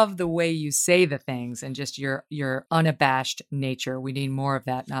 I love the way you say the things and just your unabashed nature. We need more of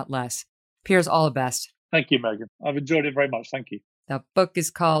that, not less. Piers, all the best. Thank you, Megan. I've enjoyed it very much. Thank you. The book is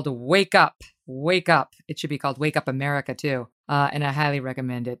called Wake Up. Wake Up. It should be called Wake Up America, too. And I highly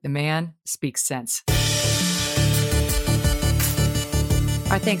recommend it. The man speaks sense.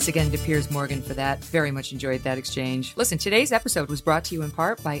 Our thanks again to Piers Morgan for that. Very much enjoyed that exchange. Listen, today's episode was brought to you in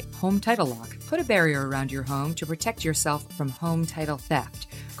part by Home Title Lock. Put a barrier around your home to protect yourself from home title theft.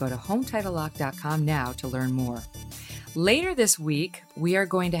 Go to HometitleLock.com now to learn more. Later this week, we are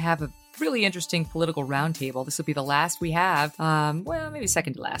going to have a really interesting political roundtable. This will be the last we have, maybe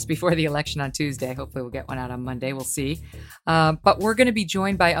second to last, before the election on Tuesday. Hopefully we'll get one out on Monday. We'll see. But we're going to be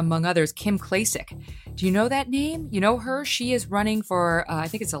joined by, among others, Kim Klacik. Do you know that name? You know her? She is running for, I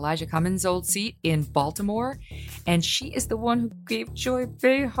think it's Elijah Cummings' old seat in Baltimore. And she is the one who gave Joy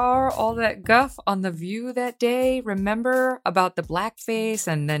Behar all that guff on The View that day. Remember about the blackface?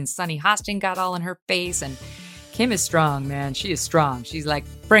 And then Sunny Hostin got all in her face. And Kim is strong, man. She is strong. She's like,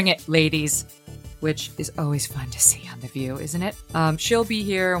 bring it, ladies, which is always fun to see on The View, isn't it? She'll be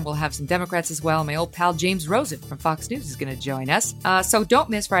here, and we'll have some Democrats as well. My old pal James Rosen from Fox News is going to join us. So don't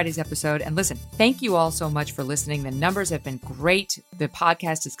miss Friday's episode. And listen, thank you all so much for listening. The numbers have been great. The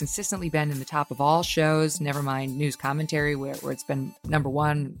podcast has consistently been in the top of all shows, never mind news commentary, where it's been number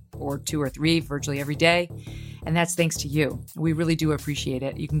 1 or 2 or 3 virtually every day. And that's thanks to you. We really do appreciate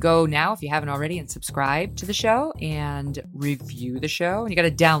it. You can go now, if you haven't already, and subscribe to the show and review the show. And you got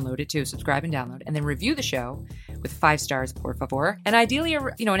to download it too. Subscribe and download. And then review the show with 5 stars, por favor. And ideally,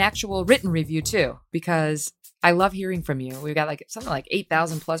 an actual written review too, because I love hearing from you. We've got something like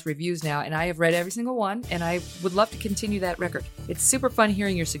 8,000 plus reviews now, and I have read every single one, and I would love to continue that record. It's super fun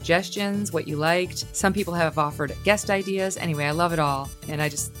hearing your suggestions, what you liked. Some people have offered guest ideas. Anyway, I love it all, and I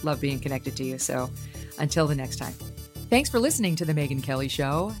just love being connected to you. So until the next time. Thanks for listening to The Megyn Kelly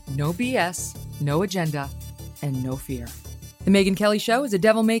Show. No BS, no agenda, and no fear. The Megyn Kelly Show is a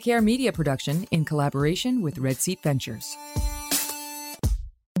Devil May Care media production in collaboration with Red Seat Ventures.